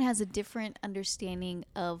everyone has a different understanding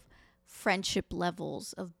of friendship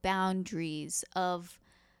levels, of boundaries, of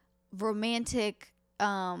romantic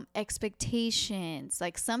expectations.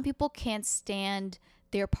 Like some people can't stand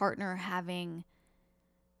their partner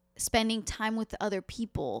spending time with other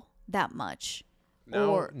people that much.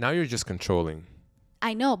 Now you're just controlling.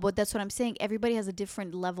 I know, but that's what I'm saying. Everybody has a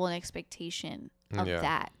different level and expectation of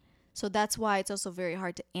that. So that's why it's also very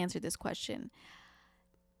hard to answer this question.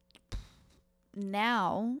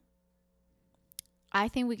 Now, I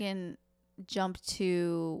think we can jump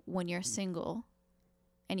to when you're single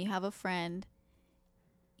and you have a friend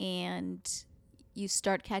and you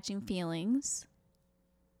start catching feelings.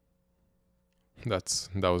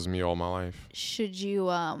 That was me all my life. Should you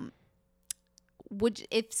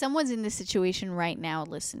if someone's in this situation right now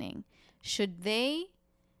listening, should they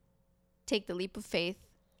take the leap of faith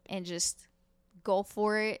and just go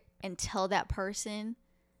for it and tell that person,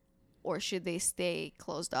 or should they stay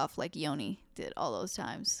closed off like Yoni did all those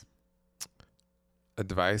times?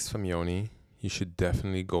 Advice from Yoni, you should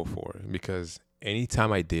definitely go for it, because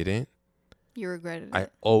anytime I didn't, You regretted I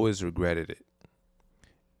it. always regretted it.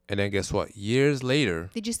 And then guess what? Years later,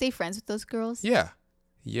 Did you stay friends with those girls? yeah,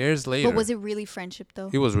 years later, But was it really friendship though?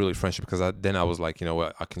 it was really friendship, because I was like, you know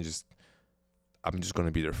what, I'm just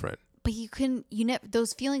gonna be their friend. But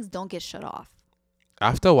those feelings don't get shut off.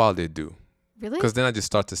 After a while, they do, Really? because then I just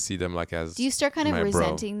start to see them like as. Do you start kind of my bro.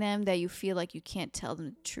 resenting them that you feel like you can't tell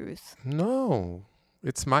them the truth? No,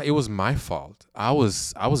 it was my fault. I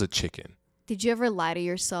was a chicken. Did you ever lie to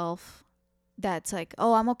yourself that's like,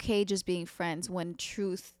 oh, I'm okay just being friends, when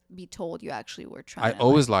truth be told, you actually were trying I to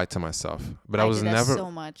always lied to myself, but I was did that never. so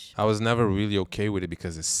much. I was never really okay with it,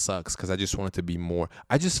 because it sucks, because I just wanted to be more.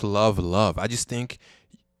 I just love. I just think,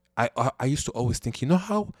 I used to always think, you know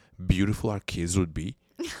how beautiful our kids would be?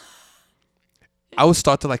 I would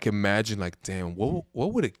start to like imagine, like, damn, what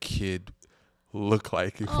would a kid look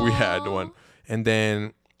like if we had one? And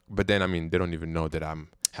then, but then, I mean, they don't even know that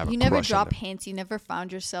have You a never crush on drop them. hints. You never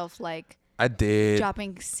found yourself like I did.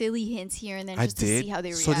 dropping silly hints here and then I just did. to see how they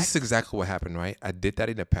react. So this is exactly what happened, right? I did that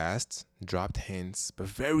in the past, dropped hints, but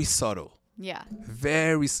very subtle. Yeah.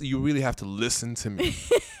 You really have to listen to me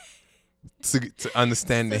to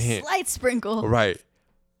understand the hint. Slight sprinkle. Right.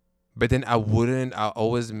 But then I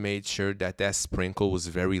always made sure that sprinkle was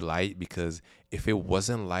very light, because if it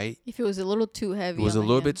wasn't light, If it was a little too heavy. it was a on the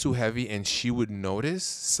little hand. bit too heavy, and she would notice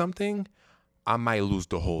something, I might lose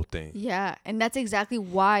the whole thing. Yeah. And that's exactly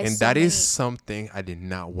why. And that is something I did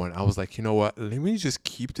not want. I was like, you know what? Let me just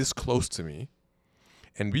keep this close to me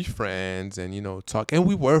and be friends and, talk. And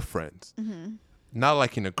we were friends. Mm-hmm. Not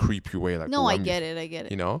like in a creepy way. Like, No, I get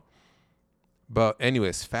it. You know? But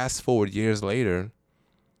anyways, fast forward years later,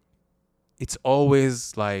 it's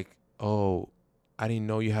always like, oh, I didn't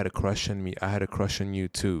know you had a crush on me. I had a crush on you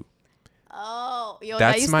too. Oh, that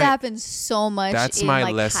That's used my- to happen so much that's in my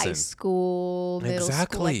like high lesson. school, middle school.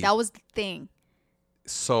 Exactly. Like, that was the thing.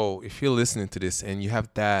 So if you're listening to this and you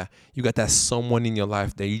got that someone in your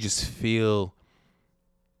life that you just feel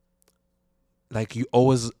like you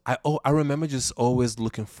always, I remember just always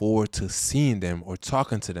looking forward to seeing them or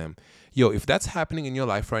talking to them. Yo, if that's happening in your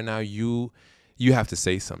life right now, you have to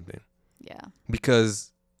say something. Yeah.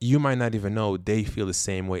 Because you might not even know they feel the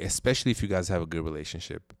same way, especially if you guys have a good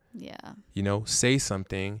relationship. Yeah. Say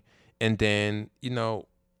something, and then,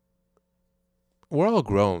 we're all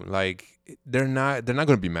grown. Like, they're not going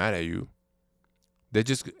to be mad at you. They're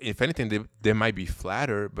just, if anything, they might be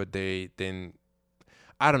flattered, but I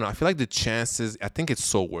don't know. I feel like the chances, I think it's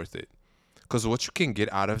so worth it. Because what you can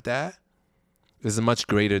get out of that is much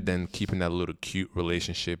greater than keeping that little cute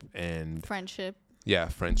relationship and Friendship. yeah,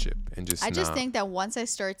 friendship. And just I just think that once I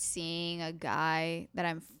start seeing a guy that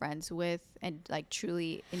I'm friends with and like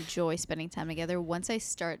truly enjoy spending time together, once I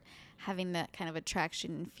start having that kind of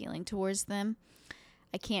attraction and feeling towards them,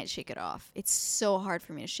 I can't shake it off. It's so hard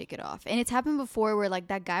for me to shake it off. And it's happened before where like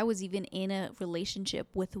that guy was even in a relationship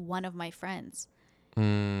with one of my friends.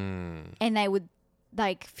 And I would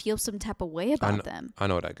like feel some type of way about them. I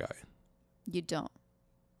know that guy. You don't.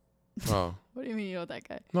 Oh. What do you mean you know that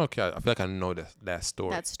guy? No, okay. I feel like I know that story.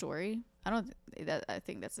 That story? I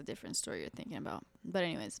think that's a different story you're thinking about. But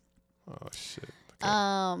anyways. Oh shit.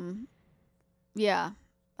 Okay. Yeah.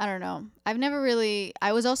 I don't know. I've never really.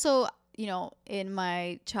 I was also, in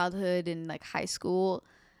my childhood and like high school,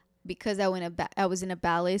 because I was in a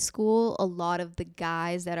ballet school. A lot of the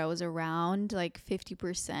guys that I was around, like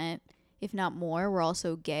 50%, if not more, were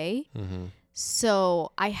also gay. Mm-hmm.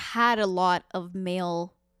 So I had a lot of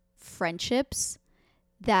male friendships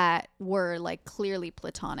that were like clearly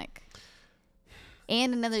platonic.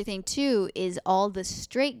 And another thing too is all the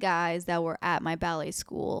straight guys that were at my ballet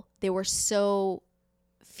school, there were so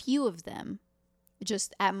few of them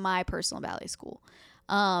just at my personal ballet school,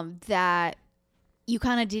 that you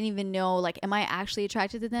kind of didn't even know, like, am I actually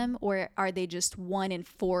attracted to them, or are they just 1 in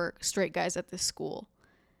 4 straight guys at this school?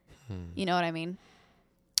 You know what I mean?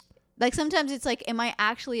 Like, sometimes it's like, am I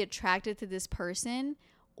actually attracted to this person,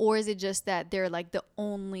 or is it just that they're like the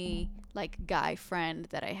only like guy friend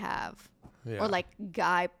that I have, or like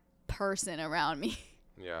guy person around me?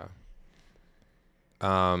 Yeah.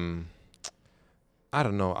 I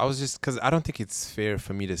don't know. I was just because I don't think it's fair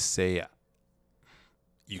for me to say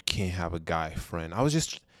you can't have a guy friend.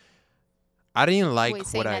 I didn't like Wait, what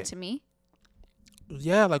saying that to me?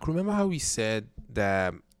 yeah, like remember how we said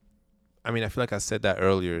that. I mean, I feel like I said that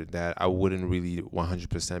earlier that I wouldn't really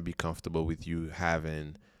 100% be comfortable with you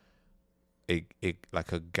having a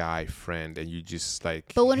like a guy friend and you just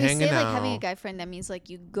like But when we hanging say like having a out. guy friend, that means like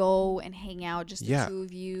you go and hang out, just the Yeah, two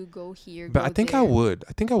of you, go here, but I go think I there. would.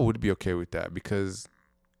 I think I would be okay with that because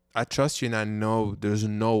I trust you and I know there's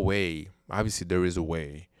no way. Obviously, there is a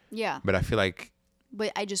way, Yeah, but I feel like,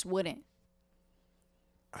 but I just wouldn't.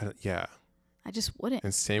 Yeah, I just wouldn't.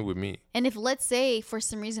 and same with me. And if, let's say, for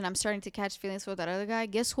some reason I'm starting to catch feelings for that other guy,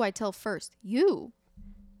 guess who I tell first? You.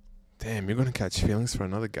 Damn, you're gonna catch feelings for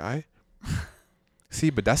another guy? See,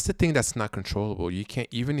 but that's the thing that's not controllable. You can't,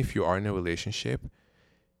 even if you are in a relationship,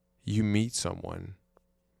 you meet someone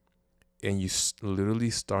and you literally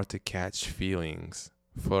start to catch feelings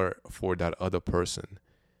for that other person.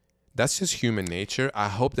 That's just human nature. I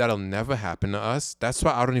hope that'll never happen to us. That's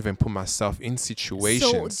why I don't even put myself in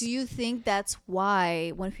situations. So, do you think that's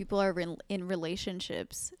why when people are in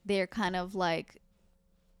relationships, they're kind of like,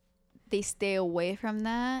 they stay away from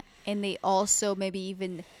that, and they also maybe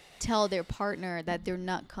even tell their partner that they're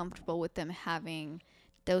not comfortable with them having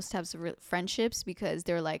those types of friendships because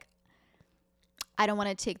they're like, I don't want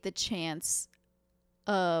to take the chance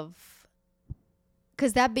of,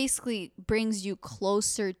 because that basically brings you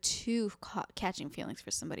closer to catching feelings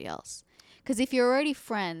for somebody else. Because if you're already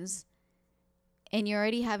friends and you're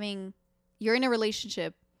in a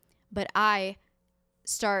relationship, but I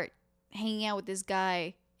start hanging out with this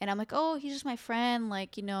guy and I'm like, oh, he's just my friend.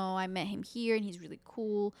 Like, I met him here and he's really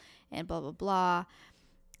cool and blah, blah, blah.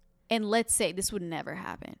 And let's say this would never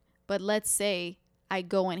happen, but let's say I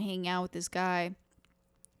go and hang out with this guy.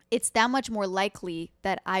 It's that much more likely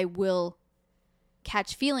that I will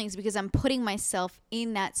catch feelings because I'm putting myself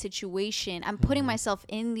in that situation. I'm putting myself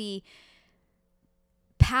in the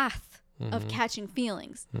path of catching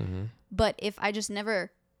feelings. But if I just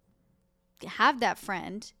never have that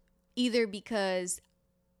friend, either because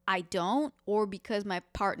I don't or because my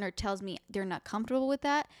partner tells me they're not comfortable with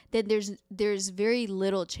that, then there's very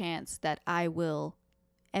little chance that I will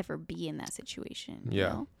ever be in that situation. Yeah. You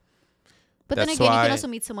know? But That's then again, you why- can also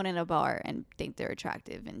meet someone in a bar and think they're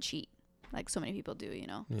attractive and cheat, like so many people do.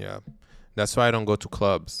 Yeah. That's why I don't go to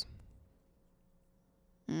clubs.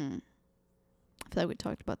 I feel like we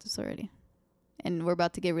talked about this already. And we're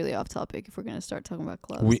about to get really off topic if we're going to start talking about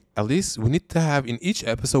clubs. We need to have in each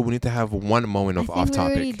episode we need to have one moment of off we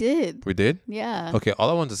topic. already did. We did? Yeah. Okay, all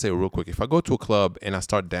I want to say real quick, if I go to a club and I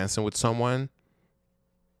start dancing with someone,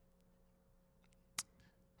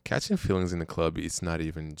 catching feelings in the club, it's not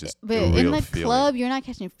even just But a real in the feeling. club, you're not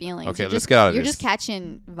catching feelings. Okay, You're let's get out of You're this. just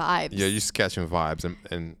catching vibes. Yeah, you're just catching vibes and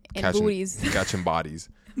And catching booties. catching bodies.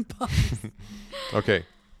 Okay.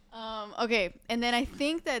 Okay, and then I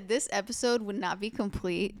think that this episode would not be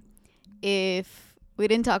complete if we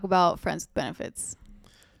didn't talk about friends with benefits.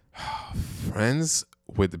 Friends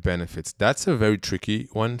with benefits. That's a very tricky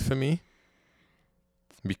one for me.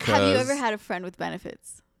 Because Have you ever had a friend with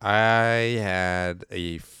benefits? I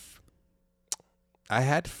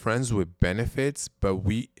had friends with benefits, but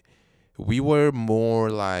we were more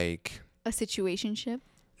like A situationship?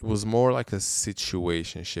 it was more like a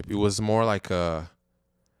situationship. It was more like Do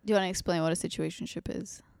you want to explain what a situationship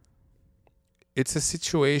is? it's a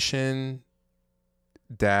situation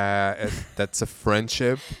that's a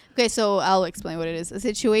friendship. Okay, so I'll explain what it is. A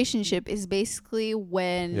situationship is basically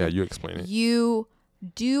when Yeah, you explain it. you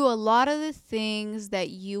do a lot of the things that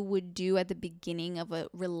you would do at the beginning of a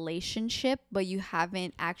relationship, but you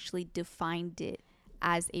haven't actually defined it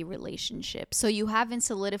as a relationship. So you haven't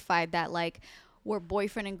solidified that, like, we're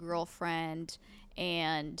boyfriend and girlfriend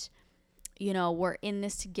and we're in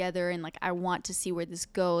this together and like I want to see where this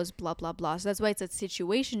goes, blah blah blah. So that's why it's a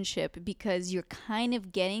situationship, because you're kind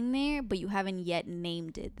of getting there but you haven't yet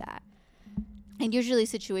named it that. And usually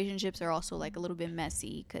situationships are also like a little bit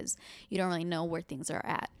messy because you don't really know where things are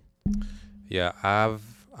at. Yeah,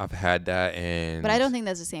 I've had that, and But I don't think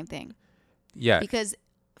that's the same thing. Yeah, Because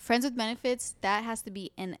friends with benefits, that has to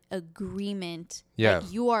be an agreement. Yeah.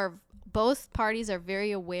 Like both parties are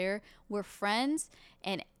very aware we're friends,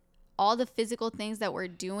 and all the physical things that we're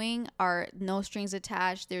doing are no strings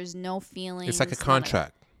attached. There's no feelings. it's like a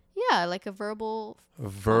contract. Yeah, like a verbal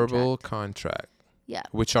Contract. Yeah.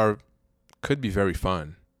 Which could be very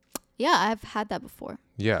fun. Yeah, I've had that before.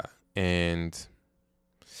 Yeah, and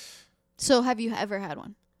So have you ever had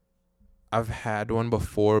one? I've had one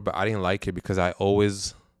before, but I didn't like it because I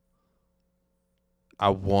always I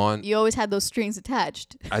want. You always had those strings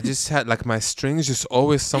attached. I just had like my strings just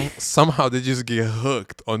always somehow they just get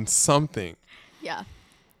hooked on something. Yeah.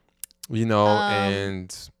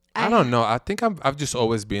 And I I don't know. I think I've just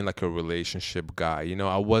always been like a relationship guy.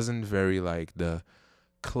 I wasn't very like the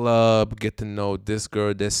club, get to know this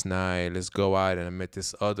girl this night, let's go out, and I met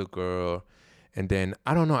this other girl. And then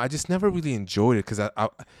I don't know, I just never really enjoyed it because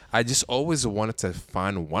I just always wanted to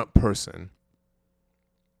find one person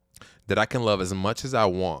that I can love as much as I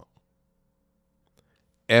want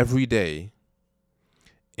every day,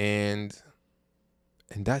 and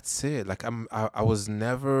that's it. Like I was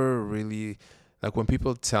never really like when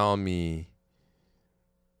people tell me,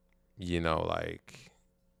 like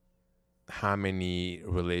how many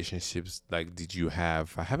relationships like did you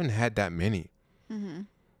have? I haven't had that many. Mm-hmm.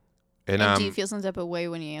 And do you feel some type of way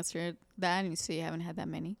when you answer that and you say you haven't had that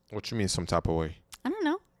many? What you mean some type of way? I don't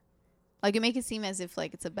know. Like, you make it seem as if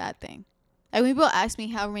like it's a bad thing. Like, when people ask me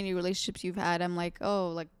how many relationships you've had, I'm like, oh,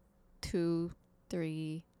 like 2,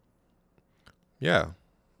 3. Yeah,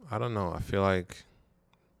 I don't know. I feel like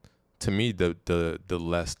to me the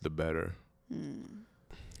less the better.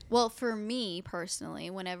 Well, for me personally,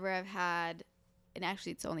 whenever I've had, and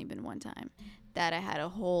actually it's only been one time that I had a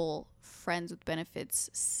whole friends with benefits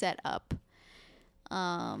set up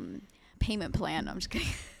payment plan. I'm just kidding.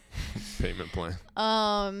 Payment plan.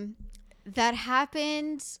 That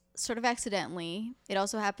happened sort of accidentally. It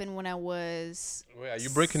also happened when I was... Wait, are you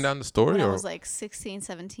breaking down the story? When I was like 16,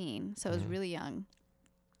 17. So I was really young.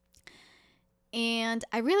 And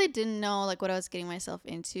I really didn't know like what I was getting myself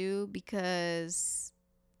into because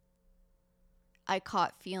I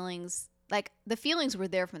caught feelings. Like, the feelings were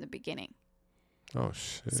there from the beginning. Oh,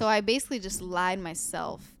 shit. So I basically just lied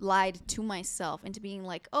to myself into being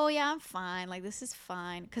like, oh, yeah, I'm fine. Like, this is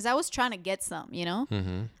fine. Because I was trying to get some,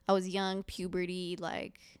 Mm-hmm. I was young, puberty,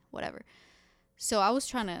 like, whatever. So I was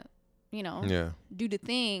trying to, do the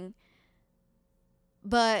thing.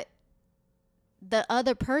 But the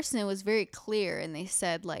other person was very clear. And they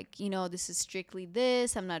said, like, this is strictly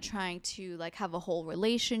this. I'm not trying to, like, have a whole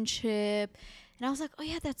relationship. And I was like, oh,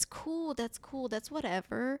 yeah, that's cool. That's cool. That's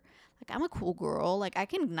whatever. Like, I'm a cool girl. Like, I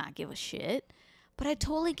can not give a shit. But I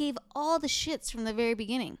totally gave all the shits from the very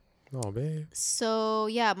beginning. Oh, babe. So,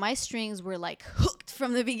 yeah, my strings were, like, hooked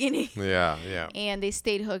from the beginning. Yeah. And they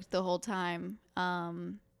stayed hooked the whole time.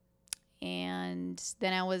 And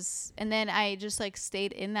then I just, like,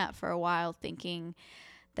 stayed in that for a while thinking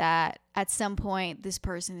that at some point this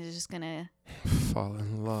person is just going to fall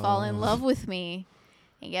in love with me.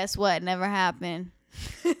 And guess what? It never happened.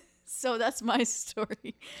 So that's my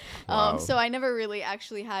story. Wow. So I never really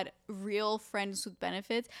actually had real friends with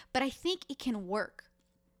benefits, but I think it can work.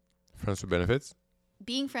 Friends with benefits?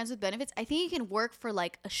 Being friends with benefits, I think it can work for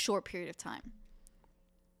like a short period of time.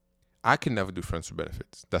 I can never do friends with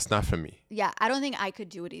benefits. That's not for me. Yeah, I don't think I could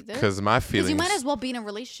do it either. Because my feelings... Because you might as well be in a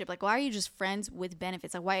relationship. Like, why are you just friends with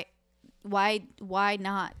benefits? Like, why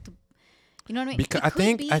not? You know what I mean? Because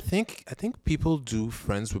I think people do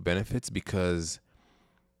friends with benefits because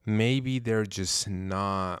maybe they're just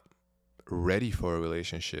not ready for a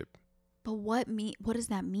relationship. But what does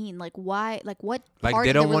that mean? Like, why? Like, what like part they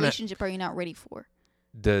of don't the relationship are you not ready for?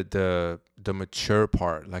 The mature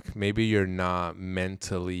part. Like, maybe you're not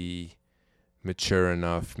mentally mature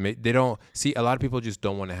enough. They don't see. A lot of people just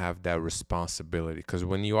don't want to have that responsibility because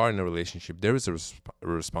when you are in a relationship, there is a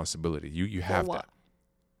responsibility. You have that.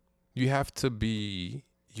 You have to be.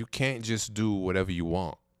 You can't just do whatever you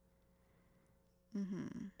want.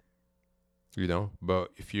 Mm-hmm.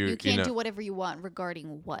 But if you can't do whatever you want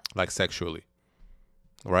regarding what? Like sexually,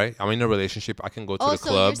 right? I'm in a relationship. I can go to the so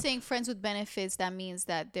club. You're saying friends with benefits. That means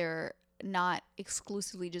that they're not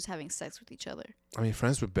exclusively just having sex with each other. I mean,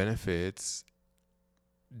 friends with benefits.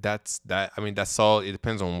 That's that. I mean, that's all. It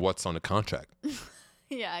depends on what's on the contract.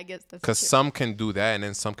 Yeah, I guess that's because true. some can do that, and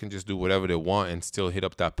then some can just do whatever they want and still hit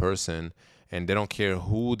up that person, and they don't care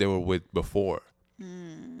who they were with before.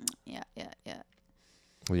 Yeah.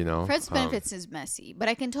 Friends Friends with benefits is messy, but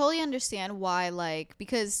I can totally understand why. Like,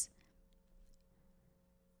 because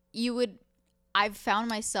I've found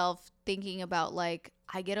myself thinking about like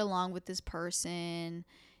I get along with this person.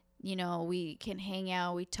 We can hang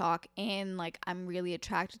out, we talk, and like I'm really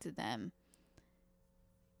attracted to them.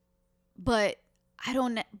 But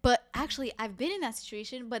actually I've been in that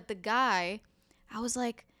situation, but the guy, I was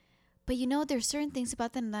like, but there's certain things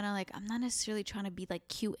about them that I'm not necessarily trying to be like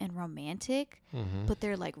cute and romantic, but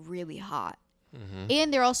they're like really hot.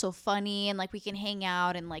 And they're also funny, and like we can hang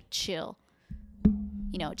out and like chill,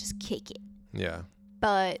 just kick it. Yeah.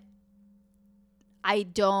 But I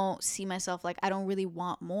don't see myself, like, I don't really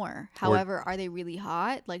want more. However, are they really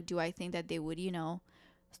hot? Like, do I think that they would,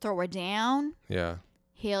 throw her down, Yeah.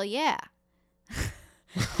 hell yeah.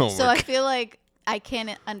 Oh So my I God. feel like I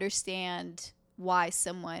can't understand why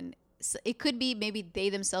someone. So it could be maybe they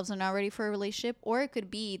themselves are not ready for a relationship, or it could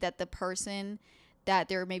be that the person that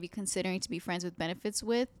they're maybe considering to be friends with benefits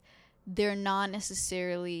with, they're not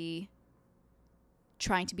necessarily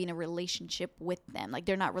trying to be in a relationship with them. Like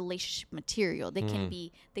they're not relationship material. They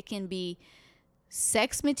can be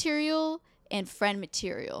sex material and friend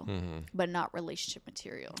material, but not relationship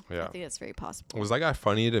material. Yeah. I think that's very possible. Was that guy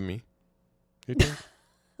funnier than me? You think?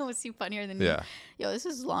 Was he funnier than me? Yeah. Yo, this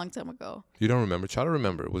was a long time ago. You don't remember? Try to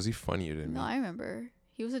remember. Was he funnier than No, me? I remember.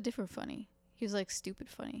 He was a different funny. He was like stupid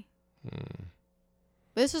funny.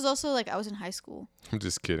 But this was also like I was in high school. I'm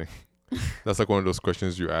just kidding. That's like one of those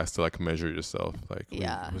questions you ask to like measure yourself. Like, wait,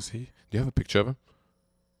 Yeah. was he? Do you have a picture of him?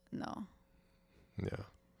 No. Yeah.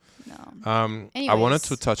 No. I wanted Anyways.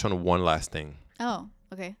 to touch on one last thing. Oh,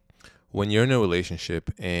 okay. When you're in a relationship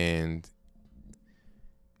and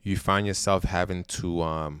you find yourself having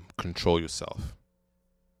to control yourself.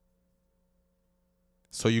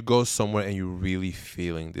 So you go somewhere and you're really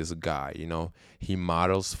feeling this guy, you know, he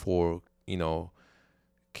models for, you know,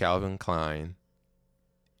 Calvin Klein,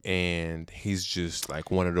 and he's just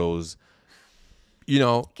like one of those, you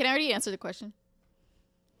know. Can I already answer the question?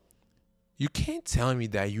 You can't tell me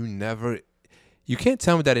that you can't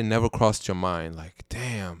tell me that it never crossed your mind. Like,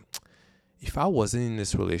 damn, if I wasn't in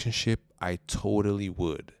this relationship, I totally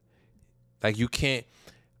would. Like, you can't,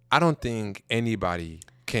 I don't think anybody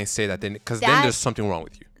can say that then, because then there's something wrong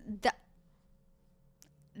with you.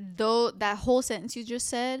 That whole sentence you just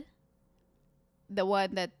said, the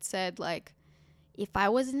one that said like, if I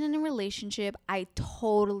wasn't in a relationship, I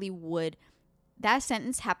totally would. That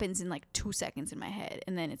sentence happens in like 2 seconds in my head,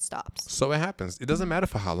 and then it stops. So it happens. It doesn't matter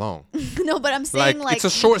for how long. No, but I'm saying like it's a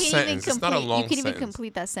short sentence. It's not a long You can't even sentence.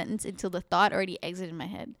 complete that sentence until the thought already exited my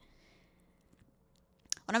head.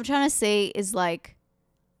 What I'm trying to say is like,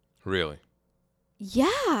 Really?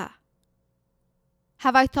 yeah.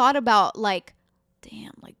 Have I thought about like,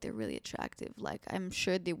 damn, like they're really attractive. Like I'm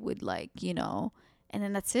sure they would like, you know, and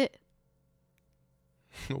then that's it.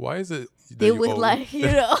 Why is it that They you would always, like, you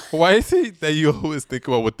know. why is it that you always think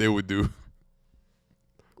about what they would do?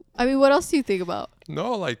 I mean, what else do you think about?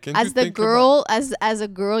 No, like, can As you the think girl, as a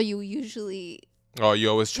girl, you usually about, you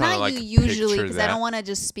always trying to like not you usually, picture because I don't want to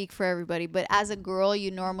just speak for everybody, but as a girl,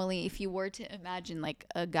 you normally, if you were to imagine like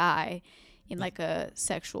a guy in like a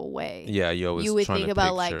sexual way, Yeah, you always would trying think to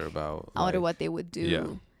about like, picture about, I wonder like, what they would do. Yeah.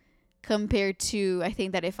 Compared to, I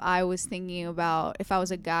think that if I was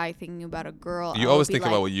a guy thinking about a girl, You I always would be think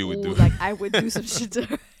like, about what you would "Ooh, do." Like I would do some shit to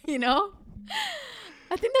her, you know?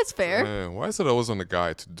 I think that's fair. Man, why is it always on the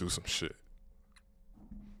guy to do some shit?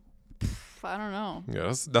 I don't know.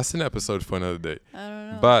 Yeah, that's an episode for another day. I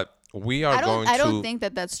don't know. But we are I don't think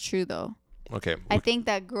that that's true though. Okay. I think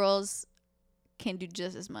that girls can do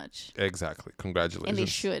just as much. Exactly. Congratulations. And they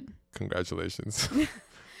should. Congratulations.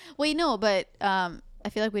 Wait, no, but I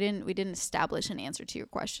feel like we didn't establish an answer to your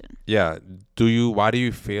question. Yeah. Why do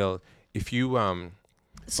you feel if you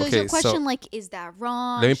So is okay, your question so like, is that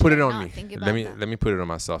wrong? let me put Should it I on not me. think Let about me that? let me put it on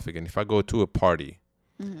myself again. If I go to a party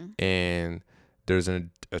and there's an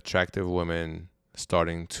attractive woman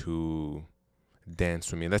starting to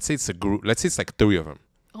dance with me. Let's say it's a group. Let's say it's like 3 of them.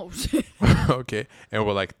 Oh shit. Okay. And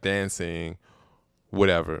we're like dancing,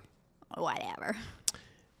 whatever. Whatever.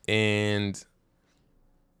 And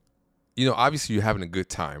you know, obviously you're having a good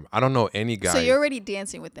time. I don't know any guy. So you're already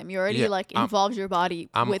dancing with them. You already like involved your body.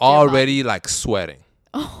 I'm with their already body. like sweating.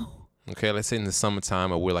 Oh. Okay, let's say in the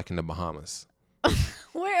summertime or we're like in the Bahamas.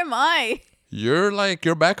 Where am I? You're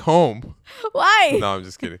back home. Why? No, I'm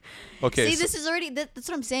just kidding. Okay. See, so this is already. That's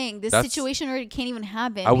what I'm saying. This That's- situation already can't even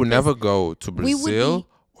happen. I would because never go to we would Brazil be-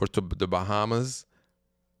 or to the Bahamas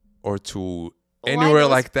or to Why anywhere those-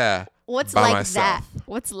 like that. What's by like myself. that?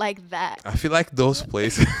 What's like that? I feel like those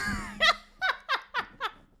places.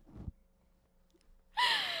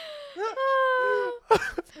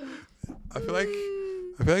 I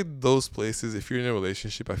feel like those places. If you're in a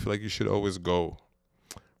relationship, I feel like you should always go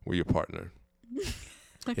with your partner.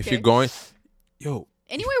 If Okay. you're going, yo.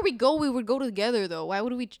 Anywhere we go, we would go together though. Why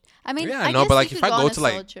would we? I mean, Yeah, I no, guess but like we if could I go on a to solo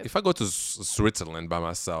like trip. if I go to Switzerland by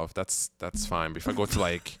myself, that's fine. But if I go to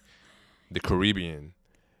like the Caribbean,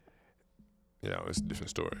 it's a different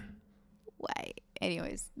story. Why?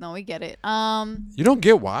 Anyways, no, we get it. You don't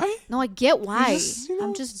get why? No, I get why.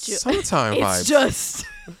 I'm just summertime it's vibes. just.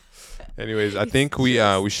 Anyways, I think we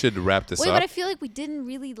should wrap this Wait, up. but I feel like we didn't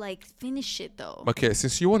really like finish it though. Okay,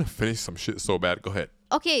 since you want to finish some shit so bad, go ahead.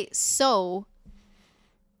 Okay, so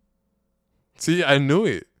See, I knew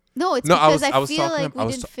it. No, it's No, because I I was feel talking. like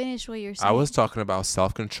we didn't finish what you're saying. I was talking about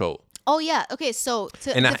self-control, Oh yeah. Okay. So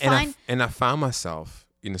to and define. I found myself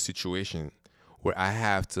in a situation where I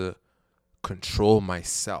have to control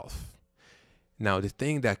myself. Now, the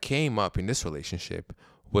thing that came up in this relationship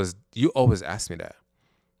was you always ask me that,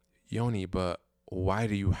 Yoni, but why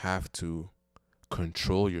do you have to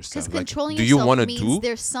control yourself? Because Like, controlling do you yourself want to means do?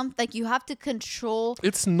 there's some like you have to control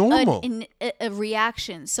It's normal. a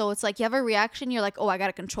reaction. So it's like you have a reaction, you're like, oh, I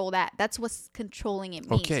gotta control that. That's what's controlling it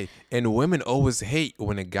means. Okay, and women always hate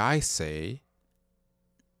when a guy say,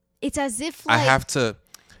 It's as if "I like have to.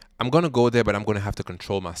 I'm gonna go there, but I'm gonna have to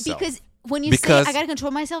control myself." because when you say Because I gotta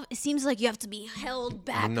control myself, it seems like you have to be held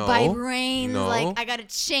back No, by reins. no. Like I gotta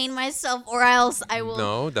chain myself, or else I will.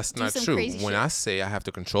 No, that's do not some true. crazy When shit. I say I have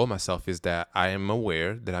to control myself, is that I am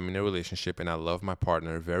aware that I'm in a relationship and I love my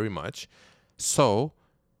partner very much. So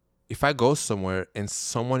if I go somewhere and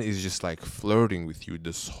someone is just like flirting with you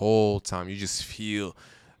this whole time, you just feel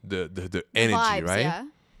the energy, vibes, right? Yeah.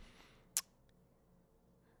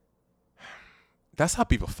 That's how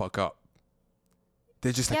people fuck up.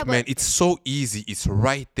 They're just Yeah, like, but- man, it's so easy. It's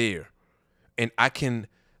right there. And I can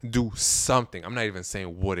do something. I'm not even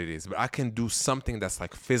saying what it is, but I can do something that's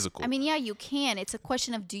like physical. I mean, yeah, you can. It's a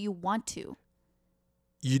question of do you want to?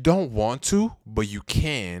 You don't want to, but you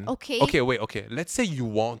can. Okay. Okay, wait, okay. Let's say you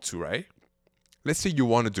want to, right? Let's say you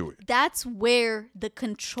want to do it. That's where the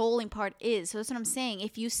controlling part is. So that's what I'm saying.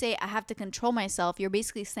 If you say I have to control myself, you're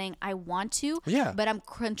basically saying I want to, Yeah. but I'm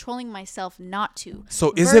controlling myself not to.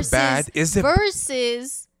 So is it bad? Is it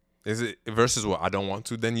versus versus what? I don't want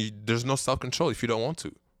to. Then there's no self-control if you don't want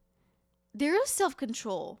to. there is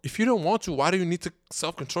self-control. If you don't want to, why do you need to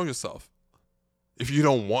self-control yourself? If you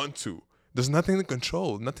don't want to, there's nothing to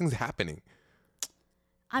control. Nothing's happening.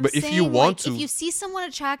 I'm But saying, if you want like, to- if you see someone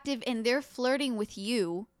attractive and they're flirting with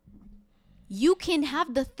you, you can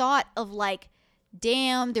have the thought of like,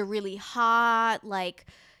 damn, they're really hot, like,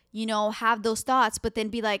 you know, have those thoughts, but then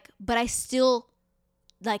be like, but I still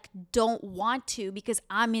like don't want to because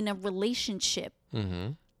I'm in a relationship.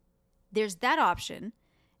 Mm-hmm. There's that option.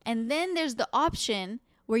 And then there's the option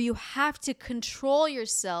where you have to control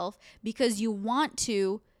yourself because you want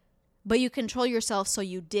to, but you control yourself so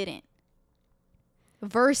you didn't.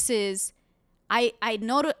 Versus I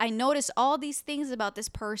notice all these things about this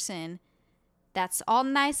person that's all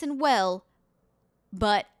nice and well,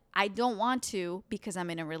 but I don't want to because I'm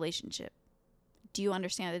in a relationship. Do you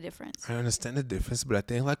understand the difference? I understand the difference, but I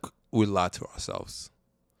think like we lie to ourselves.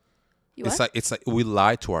 You It's what? like we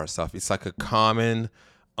lie to ourselves. It's like a common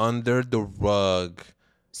under the rug.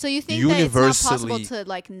 So you think that it's not possible universally- to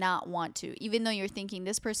like not want to, even though you're thinking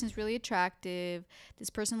this person's really attractive, this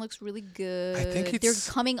person looks really good. I think they're it's-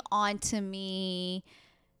 coming on to me.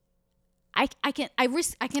 I can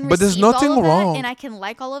But there's receive all nothing of wrong. that, and I can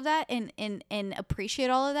like all of that and appreciate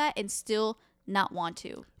all of that and still not want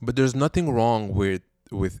to. But there's nothing wrong with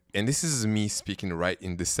and this is me speaking right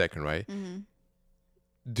in this second, right? Mm-hmm.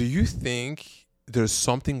 Do you think there's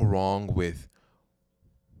something wrong with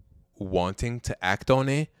wanting to act on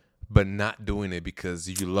it but not doing it because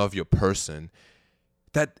you love your person?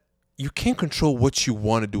 That you can't control what you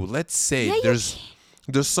want to do. Let's say Yeah, you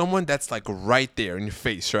there's someone that's like right there in your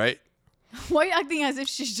face, right? Why are you acting as if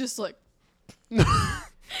she's just like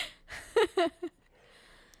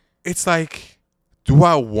It's like, do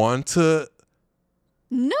I want to?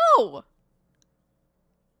 no?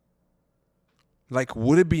 Like,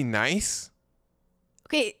 would it be nice?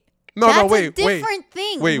 Okay. No, that's wait, a different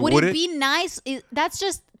thing. Wait, would would it it- be nice? That's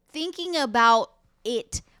just thinking about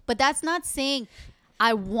it, but that's not saying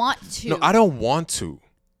I want to. No, I don't want to.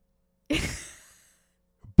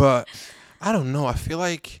 But I don't know. I feel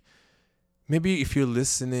like maybe if you're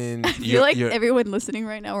listening, I feel like everyone listening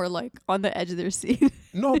right now are like on the edge of their seat.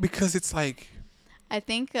 no, because it's like I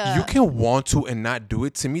think you can want to and not do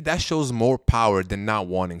it. To me, that shows more power than not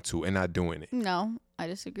wanting to and not doing it. no, I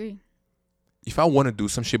disagree. If I want to do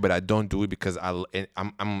some shit but I don't do it because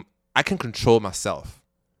I can control myself.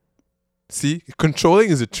 See, controlling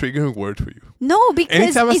is a triggering word for you. No, because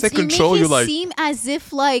Anytime I say you control, make you're it like- seem as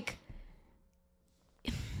if like.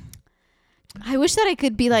 I wish that I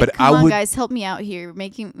could be like, But come I on, would- guys, help me out here,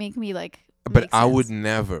 make me like. But make I would sense.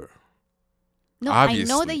 never. No, I know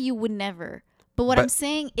obviously. that you would never. But what But- I'm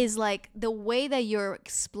saying is like the way that you're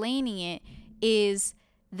explaining it is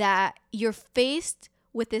that you're faced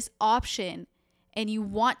with this option and you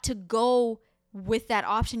want to go with that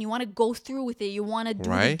option. You want to go through with it. You want to do the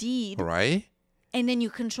Right? deed. Right? And then you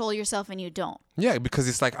control yourself and you don't. Yeah, because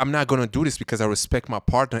it's like I'm not gonna do this because I respect my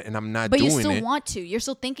partner and I'm not But you doing still it. want to. You're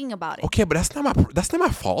still thinking about it. Okay, but that's not my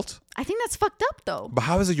fault. I think that's fucked up though. But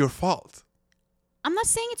how is it your fault? I'm not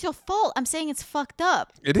saying it's your fault. I'm saying it's fucked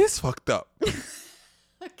up. It is fucked up.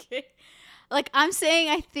 Okay. Like, I'm saying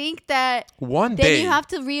I think that One then day you have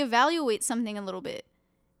to reevaluate something a little bit.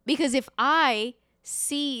 Because if I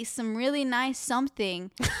see some really nice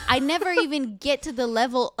something, I never even get to the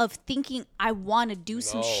level of thinking I want to do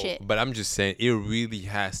some shit. But I'm just saying it really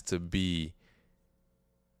has to be.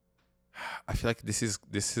 I feel like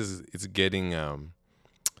it's getting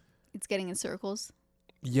It's getting in circles.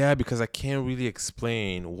 yeah, because I can't really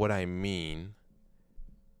explain what I mean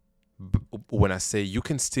when I say you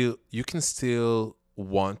can still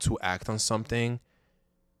want to act on something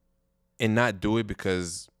and not do it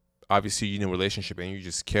because obviously you're in a relationship and you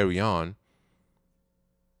just carry on.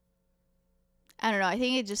 I don't know. I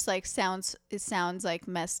think it just like sounds like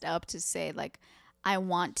messed up to say like I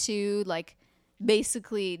want to like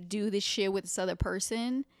basically do this shit with this other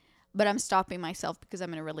person, but I'm stopping myself because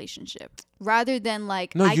I'm in a relationship. Rather than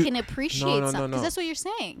like I can appreciate something because that's what you're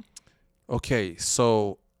saying. Okay,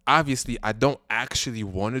 so obviously I don't actually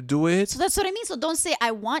want to do it. So that's what I mean. So don't say I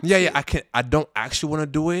want to. Yeah, I don't actually want to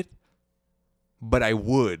do it, but I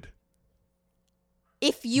would.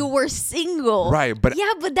 If you were single. Right, but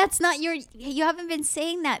yeah, but that's not you haven't been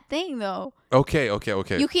saying that thing though. Okay.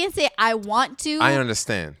 You can't say I want to. I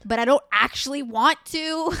understand. But I don't actually want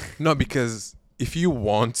to. No, because if you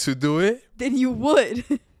want to do it, then you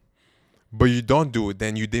would. But you don't do it,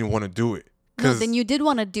 then you didn't want to do it. No, then you did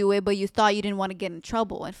want to do it, but you thought you didn't want to get in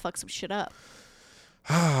trouble and fuck some shit up.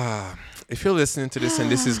 If you're listening to this and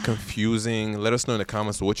this is confusing, let us know in the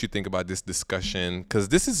comments what you think about this discussion. Because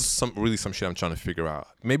this is some shit I'm trying to figure out.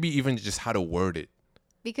 Maybe even just how to word it.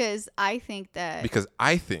 Because I think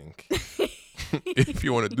if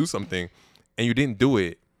you want to do something and you didn't do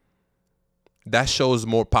it, that shows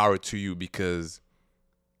more power to you because...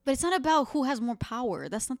 But it's not about who has more power.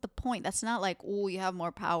 That's not the point. That's not like, oh, you have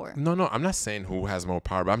more power. No, I'm not saying who has more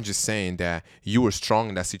power, but I'm just saying that you were strong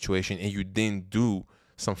in that situation and you didn't do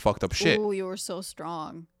some fucked up shit. Oh, you were so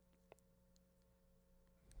strong.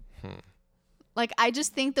 Like, I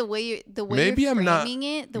just think the way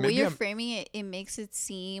you're framing it, it makes it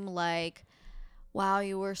seem like, wow,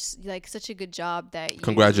 you were like such a good job that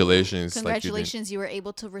Congratulations, you were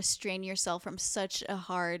able to restrain yourself from such a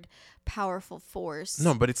hard, powerful force.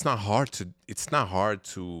 No, but it's not hard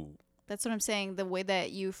to. That's what I'm saying. The way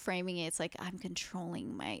that you framing it, it's like I'm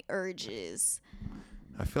controlling my urges.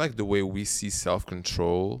 I feel like the way we see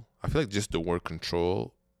self-control, I feel like just the word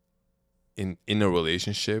control in a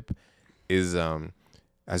relationship is,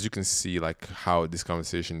 as you can see, like how this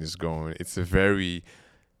conversation is going. It's a very,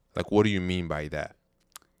 like, what do you mean by that?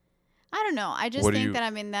 I don't know. I just think that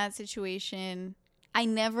I'm in that situation.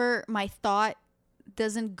 My thought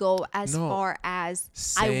doesn't go as far as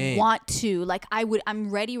I want to. Like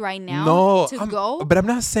I'm ready right now to go. But I'm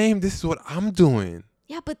not saying this is what I'm doing.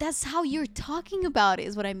 Yeah, but that's how you're talking about it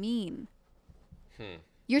is what I mean.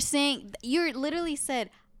 You're literally said,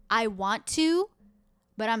 I want to,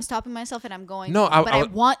 but I'm stopping myself and I'm going. No, I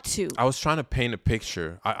want to. I was trying to paint a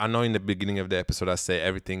picture. I know in the beginning of the episode I say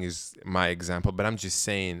everything is my example, but I'm just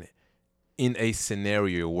saying in a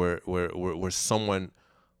scenario where someone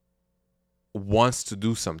wants to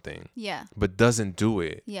do something, but doesn't do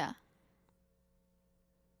it. Yeah.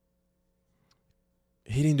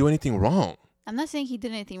 He didn't do anything wrong. I'm not saying he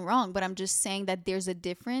did anything wrong, but I'm just saying that there's a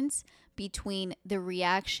difference between the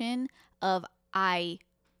reaction of I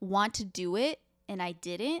want to do it and I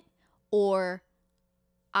didn't, or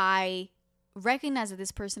I recognize that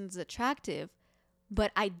this person is attractive,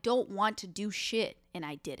 but I don't want to do shit and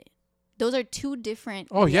I did it. Those are two different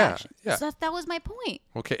reactions. Yeah. So that was my point.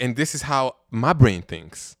 Okay, and this is how my brain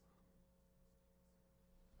thinks.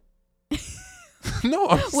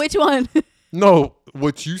 No. Which one? No,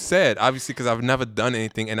 what you said, obviously, because I've never done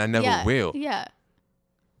anything and I never will. Yeah.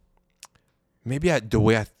 Maybe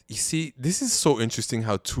you see, this is so interesting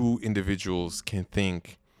how two individuals can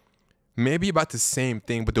think maybe about the same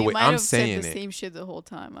thing, but the way I'm saying it. The same shit the whole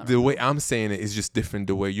time. The way I'm saying it is just different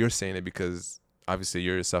the way you're saying it because obviously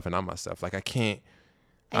you're yourself and I'm myself. Like I think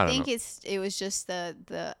it was just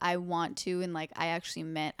the I want to and like I actually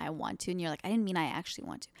meant I want to and you're like I didn't mean I actually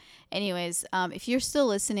want to. Anyways, if you're still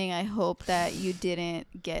listening, I hope that you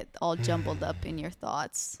didn't get all jumbled up in your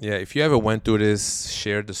thoughts. Yeah, if you ever went through this,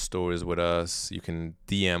 share the stories with us. You can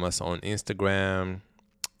DM us on Instagram.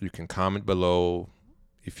 You can comment below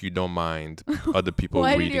if you don't mind other people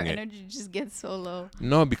reading it. Why did your energy just get so low?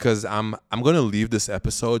 No, because I'm gonna leave this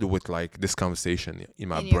episode with like this conversation in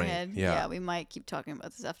my brain. Head. Yeah, we might keep talking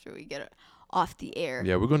about this after we get off the air.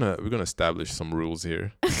 Yeah, we're gonna establish some rules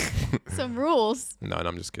here. Some rules. No,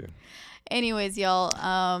 I'm just kidding. Anyways, y'all,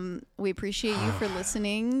 we appreciate you for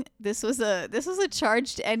listening. This was a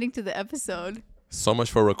charged ending to the episode. So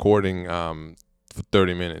much for recording for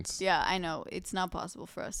 30 minutes. Yeah, I know. It's not possible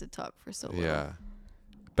for us to talk for so long. Yeah.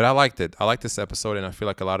 But I liked it. I like this episode, and I feel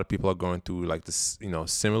like a lot of people are going through like this,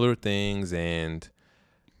 similar things, and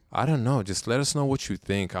I don't know, just let us know what you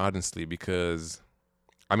think, honestly, because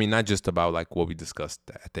I mean, not just about like what we discussed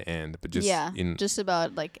at the end, but just just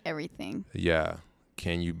about like everything. Yeah.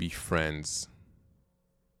 Can you be friends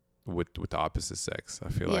with the opposite sex? I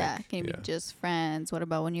feel like. Can you be just friends? What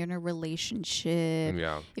about when you're in a relationship?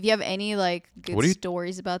 Yeah. If you have any like good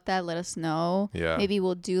stories about that, let us know. Yeah. Maybe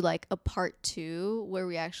we'll do like a part 2 where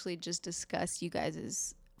we actually just discuss you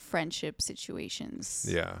guys' friendship situations.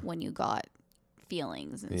 Yeah. When you got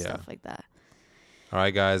feelings and stuff like that. All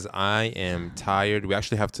right, guys. I am tired. We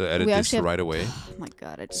actually have to edit this right away. Oh my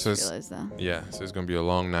God, I just realized that. Yeah, so it's gonna be a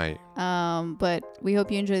long night. But we hope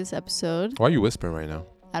you enjoy this episode. Why are you whispering right now?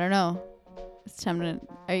 I don't know. It's time to.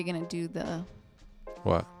 Are you gonna do the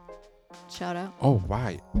what? Shout out. Oh,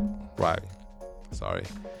 why? Sorry.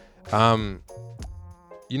 I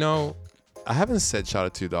haven't said shout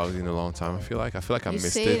out to your dogs in a long time. I feel like I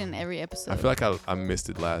missed it. You say it in every episode. I feel like I missed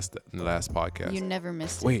it in the last podcast. You never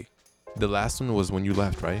missed it. Wait. The last one was when you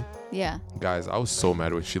left, right? Yeah. Guys, I was so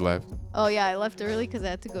mad when she left. Oh, yeah. I left early because I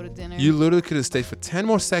had to go to dinner. You literally could have stayed for 10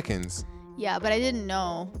 more seconds. Yeah, but I didn't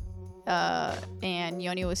know. And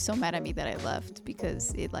Yoni was so mad at me that I left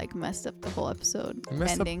because it like messed up the whole episode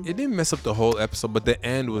ending. It didn't mess up the whole episode, but the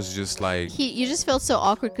end was just like... You just felt so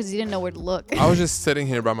awkward because you didn't know where to look. I was just sitting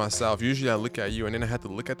here by myself. Usually I look at you and then I had to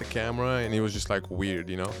look at the camera and it was just like weird,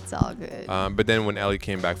 It's all good. But then when Ellie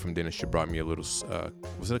came back from dinner, she brought me a little...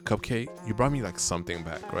 was it a cupcake? You brought me like something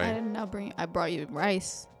back, right? I did not bring... I brought you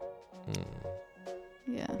rice.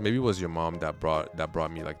 Yeah. Maybe it was your mom that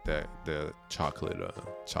brought me like the chocolate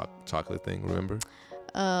chocolate thing, remember?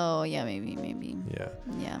 Oh yeah, maybe.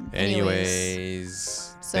 Yeah.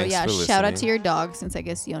 Anyways, so yeah, shout out to your dog, since I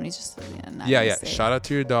guess Yoni's just not shout out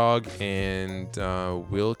to your dog, and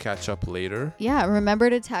we'll catch up later. Yeah, remember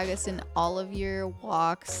to tag us in all of your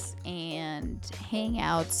walks and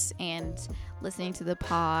hangouts and listening to the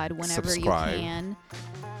pod whenever you can.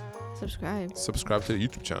 Subscribe to the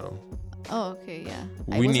YouTube channel. Oh, okay, yeah.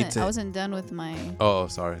 I wasn't done with my... Oh,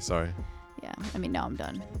 sorry. Yeah, I mean, now I'm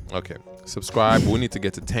done. Okay. Subscribe. We need to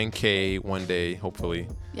get to 10K one day, hopefully.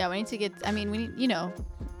 Yeah, we need to get... I mean, we need, We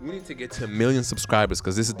need to get to 1 million subscribers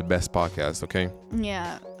because this is the best podcast, okay?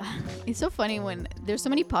 Yeah. It's so funny when there's so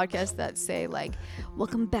many podcasts that say, like,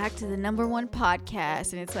 welcome back to the #1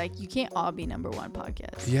 podcast. And it's like, you can't all be #1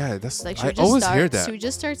 podcast. Yeah, that's... Like, I always hear that. Should we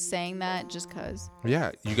just start saying that just because? Yeah,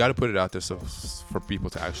 you got to put it out there for people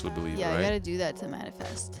to actually believe it, right? Yeah, you got to do that to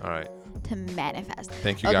manifest. All right. To manifest.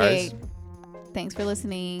 Thank you, guys. Thanks for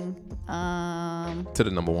listening. To the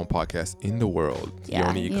 #1 podcast in the world,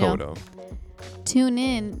 Yoni Ikoto. Tune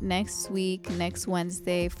in next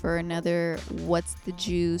Wednesday, for another What's the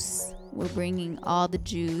Juice. We're bringing all the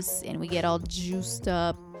juice and we get all juiced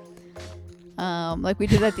up, like we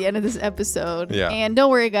did at the end of this episode. Yeah. And don't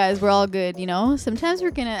worry, guys, we're all good. Sometimes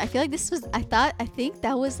we're gonna... I feel like I think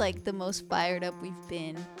that was like the most fired up we've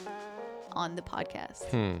been on the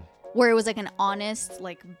podcast. Where it was like an honest,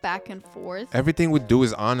 like, back and forth. Everything we do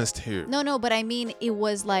is honest here. No, but I mean, it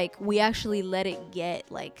was like we actually let it get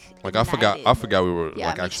like I forgot we were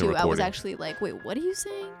like actually recording. I was actually like, wait, what are you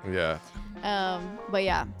saying? Yeah. But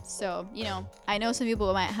yeah, so I know some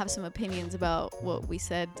people might have some opinions about what we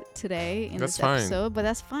said today in this episode, but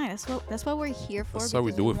that's fine. That's what we're here for. That's what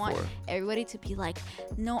we do it for. Everybody to be like,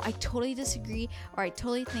 no, I totally disagree, or I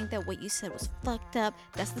totally think that what you said was fucked up.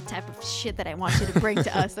 That's the type of shit that I want you to bring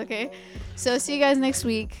to us. Okay, so see you guys next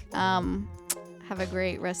week. Have a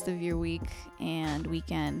great rest of your week and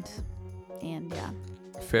weekend, and yeah.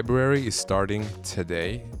 February is starting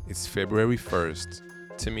today. It's February 1st.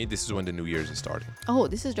 To me, this is when the New Year's is starting. Oh,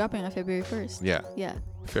 this is dropping on February 1st. Yeah.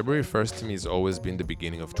 February 1st to me has always been the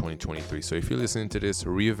beginning of 2023. So if you're listening to this,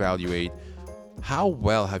 reevaluate. How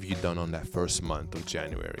well have you done on that first month of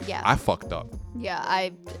January? Yeah. I fucked up. Yeah,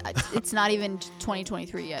 it's not even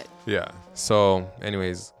 2023 yet. Yeah. So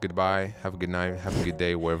anyways, goodbye. Have a good night. Have a good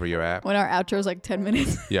day wherever you're at. When our outro is like 10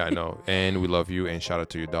 minutes. Yeah, I know. And we love you. And shout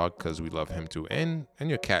out to your dog because we love him too. And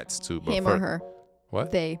your cats too. But him or her.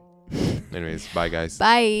 What? They. Anyways, bye guys.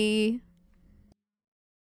 Bye.